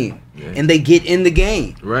game, and they get in the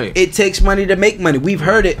game. Right. It takes money to make money. We've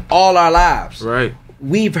heard it all our lives. Right.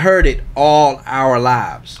 We've heard it all our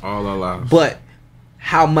lives. All our lives. But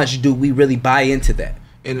how much do we really buy into that?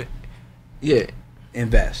 And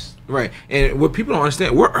invest. Right. And what people don't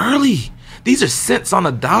understand, we're early. These are cents on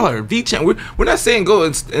a dollar. VeChain, we're not saying go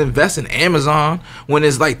invest in Amazon when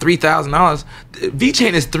it's like $3,000.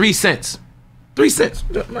 VeChain is 3 cents. 3 cents.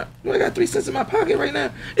 I got 3 cents in my pocket right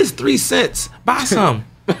now. It's 3 cents. Buy some.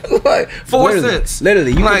 Like 4 cents.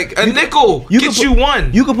 Literally. A nickel gets you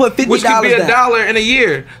one. You can put $50 which could be down. $1 in a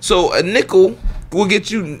year. So a nickel will get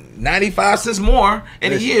you 95 cents more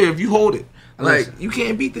in a year if you hold it. Like, you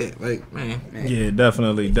can't beat that. Like, man. Yeah,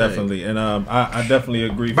 definitely. And I definitely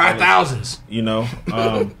agree. By thousands.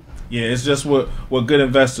 Yeah, it's just what good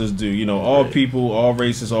investors do. All people, all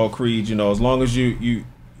races, all creeds. As long as you're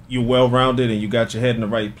well-rounded and you got your head in the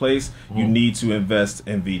right place, you need to invest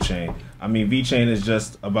in VeChain. I mean, VeChain is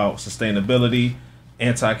just about sustainability,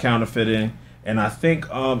 anti-counterfeiting, and I think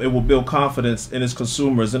it will build confidence in its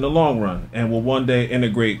consumers in the long run and will one day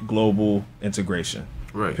integrate global integration.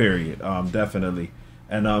 Right. Period. Definitely.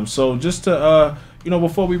 And so just to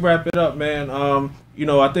before we wrap it up, man, I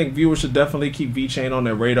think viewers should definitely keep VeChain on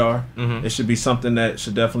their radar. It should be something that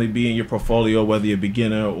should definitely be in your portfolio, whether you're a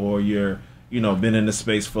beginner or you're been in the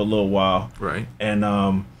space for a little while. Right.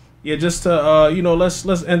 And just to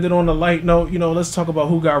let's end it on a light note. Let's talk about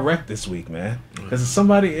who got wrecked this week, man. Because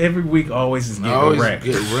somebody every week always is getting wrecked.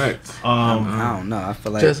 I don't know. I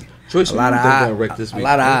feel like a lot of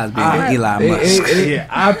eyes being on Elon Musk. Yeah,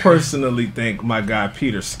 I personally think my guy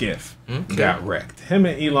Peter Schiff got wrecked. Him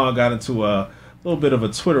and Elon got into a little bit of a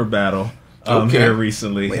Twitter battle here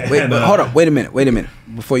recently. Hold on. Wait a minute.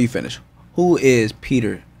 Before you finish, who is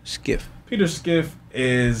Peter Schiff? Peter Schiff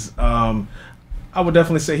is, I would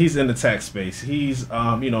definitely say he's in the tech space. He's,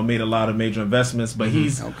 made a lot of major investments, but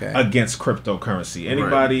he's against cryptocurrency.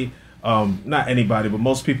 Anybody, not anybody, but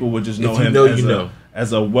most people would just know him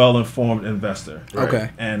as a well-informed investor. Right? Okay.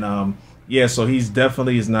 And, so he's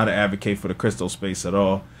definitely is not an advocate for the crypto space at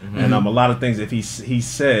all. And a lot of things that he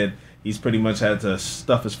said, he's pretty much had to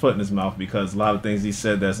stuff his foot in his mouth because a lot of things he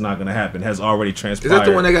said that's not going to happen has already transpired. Is that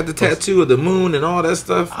the one that got the tattoo of the moon and all that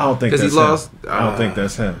stuff? I don't think that's him. I don't think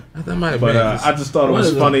that's him. That might have been. But I just thought it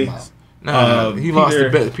was funny. No, he lost the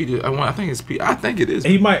bet. Peter, I think it's Peter. I think it is.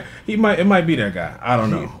 It might be that guy. I don't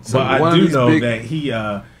know. But I do know that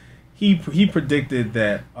he predicted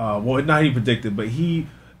that. Not he predicted, but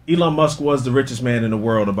Elon Musk was the richest man in the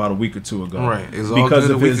world about a week or two ago. Right. Because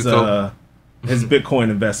of his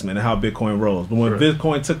Bitcoin investment and how Bitcoin rolls. But when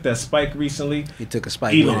Bitcoin took that spike recently, he took a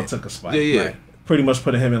spike. Elon took a spike. Yeah. Right. Pretty much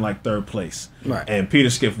putting him in like third place. Right. And Peter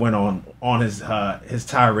Schiff went on his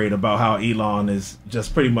tirade about how Elon is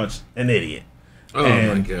just pretty much an idiot. Oh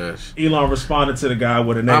my gosh! Elon responded to the guy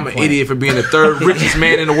with an eggplant. I'm an idiot for being the third richest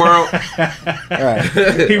man in the world. Right.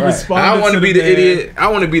 He responded. I want to be the idiot.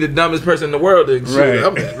 I want to be the dumbest person in the world. Right.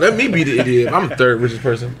 Let me be the idiot. I'm the third richest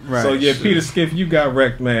person. Right. So Peter Schiff, you got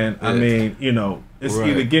wrecked, man. Yeah. I mean, it's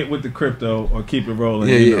either get with the crypto or keep it rolling.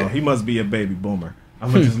 He must be a baby boomer.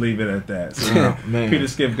 I'm gonna just leave it at that. So Peter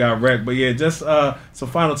Schiff got wrecked, but just some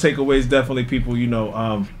final takeaways. Definitely, people,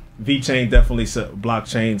 VeChain definitely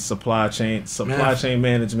blockchain, supply chain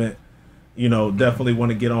management. Definitely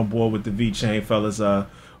want to get on board with the VeChain, fellas.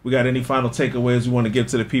 We got any final takeaways we want to give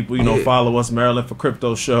to the people? Follow us, Maryland for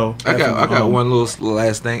Crypto Show. I got one little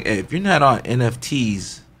last thing. Hey, if you're not on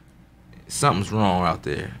NFTs, something's wrong out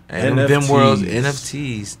there. And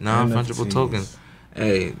NFTs, non-fungible tokens.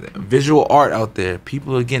 Hey, visual art out there.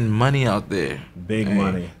 People are getting money out there. Big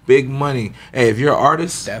money. Hey, if you're an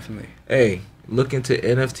artist, definitely. Hey, look into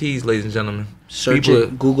NFTs, ladies and gentlemen. Search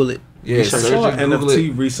it, Google it. Yeah, I saw an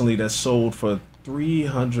NFT recently that sold for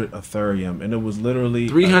 300 Ethereum, and it was literally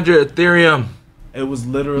 300 Ethereum. It was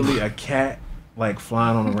literally a cat like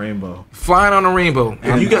flying on a rainbow.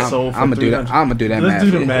 And you got sold for I'm gonna do that. Let's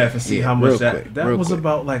do the math and see how much that was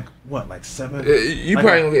about. Like what? Like 7? You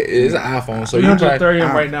probably it's an iPhone. So 300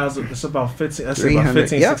 Ethereum right now it's about 15. That's about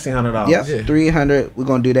 $1,500-$1,600. Yep, 300. We're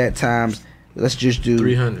gonna do that times. Let's just do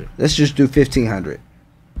 300. Let's just do 1,500.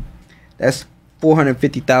 That's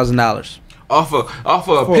 $450,000 off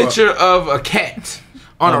a picture of a cat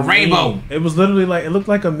on a rainbow. Meme. It was literally like it looked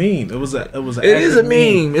like a meme. It is a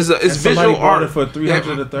meme. It's visual art for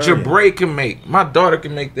 300 Ethereum. Jabray can make. My daughter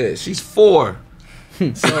can make that. She's 4.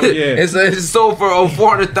 So it's sold for over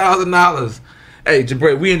 $400,000. Hey,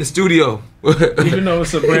 Jabray, we in the studio. Even though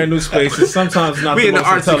it's a brand new space, it's sometimes not we the in the most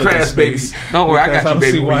arts and crafts, baby. Don't worry, I got you, baby. I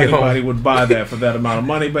don't see why anybody home. would buy that for that amount of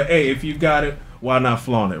money. But hey, if you got it, why not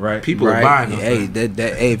flaunt it, right? People are buying them. Hey,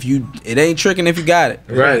 it ain't tricking if you got it.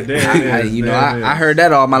 Right. I heard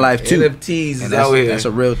that all my life too. NFTs is out here. That's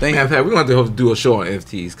a real thing. Matter of fact, we're going to have to do a show on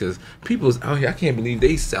NFTs because people's out here. I can't believe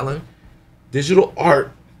they selling digital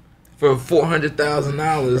art for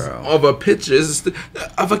 $400,000 of a picture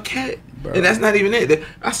of a cat. Bro. And that's not even it.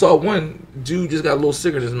 I saw one dude just got a little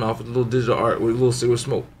cigarette in his mouth with a little digital art with a little cigarette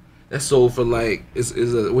smoke. That sold for like is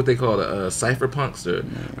what they call a cypherpunks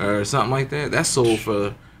or something like that. That sold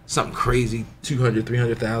for something crazy,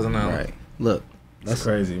 $200,000-$300,000. Right. Look, that's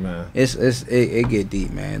crazy, man. It get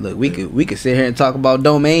deep, man. Look, we could sit here and talk about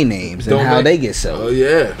domain names and how they get sold. Oh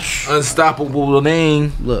yeah, unstoppable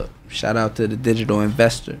name. Look, shout out to the digital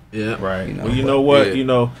investor. Yeah, right. Well, you know what?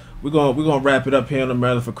 Yeah. We're gonna wrap it up here on the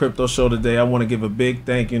Maryland for Crypto show today. I want to give a big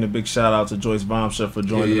thank you and a big shout out to Joyce Vamja for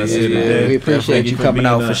joining us here today. We appreciate you coming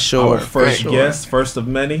out for sure. Our first guest, first of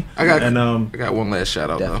many. I got one last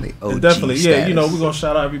shout out. Definitely, yeah. We're gonna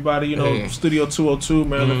shout out everybody. Studio 202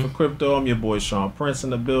 Maryland for Crypto. I'm your boy Sean Prince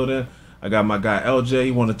in the building. I got my guy LJ.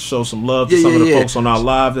 He want to show some love to some of the folks on our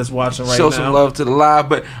live that's watching right now. Show some love to the live,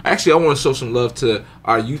 but actually I want to show some love to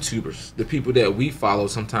our YouTubers, the people that we follow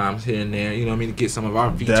sometimes here and there. You know what I mean? To get some of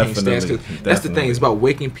our VChain stats, because that's the thing. It's about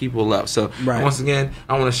waking people up. So once again,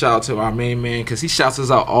 I want to shout out to our main man because he shouts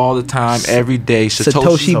us out all the time, every day.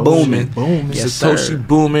 Satoshi Boomin. Yes, Satoshi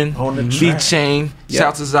Boomin. VChain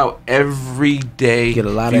shouts us out every day. Get a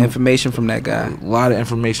lot of information from that guy. A lot of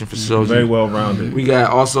information for Soji. Very well rounded. We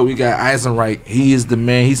got Eisenreich. He is the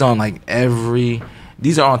man. He's on like every.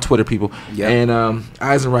 These are on Twitter, people. Yep. And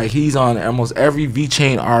Eisenreich, he's on almost every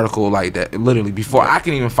VChain article like that. Literally, before I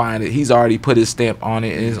can even find it, he's already put his stamp on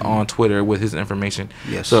it and is on Twitter with his information.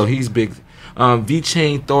 Yes. So he's big.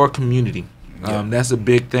 VChain Thor community. That's a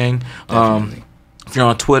big thing. If you're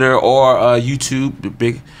on Twitter or YouTube, the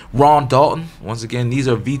big Ron Dalton. Once again, these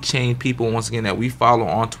are VChain people. Once again, that we follow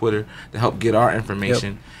on Twitter to help get our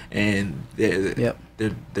information, and they're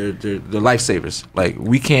lifesavers. Like,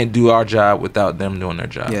 we can't do our job without them doing their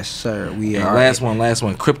job. Yes, sir. We and are. Last one.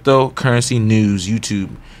 Cryptocurrency news,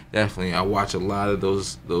 YouTube. Definitely, I watch a lot of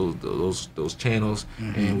those channels,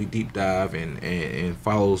 and we deep dive and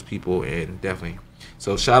follow those people, and definitely.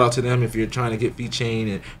 So shout out to them if you're trying to get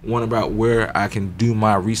VChain and want about where I can do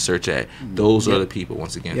my research at. Those are the people,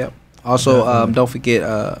 once again. Yep. Also, don't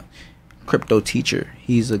forget Crypto Teacher.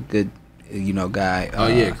 He's a good,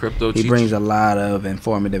 guy. Crypto Teacher. He brings a lot of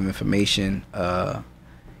informative information.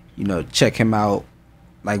 Check him out.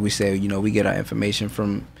 Like we say, we get our information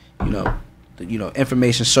from,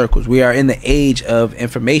 information circles. We are in the age of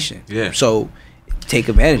information. Yeah. So take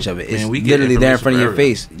advantage of it. It's literally there in front of your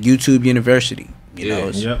face. YouTube University.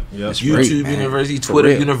 YouTube University,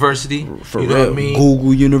 Twitter University, for real. What I mean?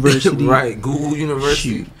 Google University, right? Google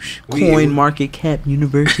University, Coin Market Cap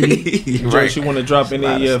University. Joyce, you want to drop any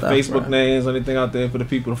of your Facebook names, anything out there for the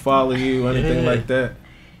people to follow you, anything like that?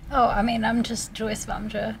 Oh, I mean, I'm just Joyce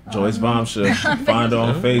Vamja. Joyce Vamja. Find her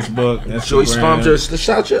on Facebook, Instagram. Joyce Vamja.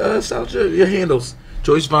 Shout your handles.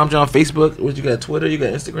 Joyce Vamja on Facebook. What you got? Twitter? You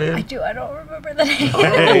got Instagram? I do. I don't remember the name.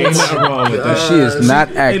 Hey, nothing wrong with that. She is not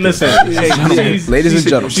active. Hey, listen, ladies and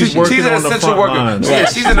gentlemen, she's working an on the essential front worker. lines. Yeah,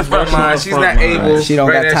 she's in the front line. She's not able. She don't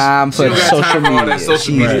got time for social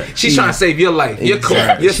media. She's trying to save your life. Your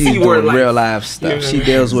C-word life. Real life stuff. She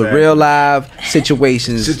deals with real live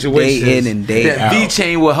situations day in and day out.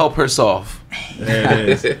 VChain will help her solve. There it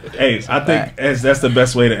is. Hey, I think that's the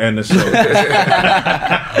best way to end the show.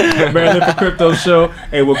 Maryland for Crypto show.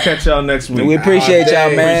 Hey, we'll catch y'all next week. We appreciate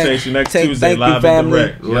y'all, man. Appreciate you next Tuesday, live and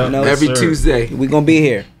direct. Every Tuesday. We're going to be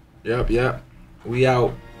here. Yep. We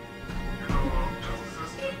out.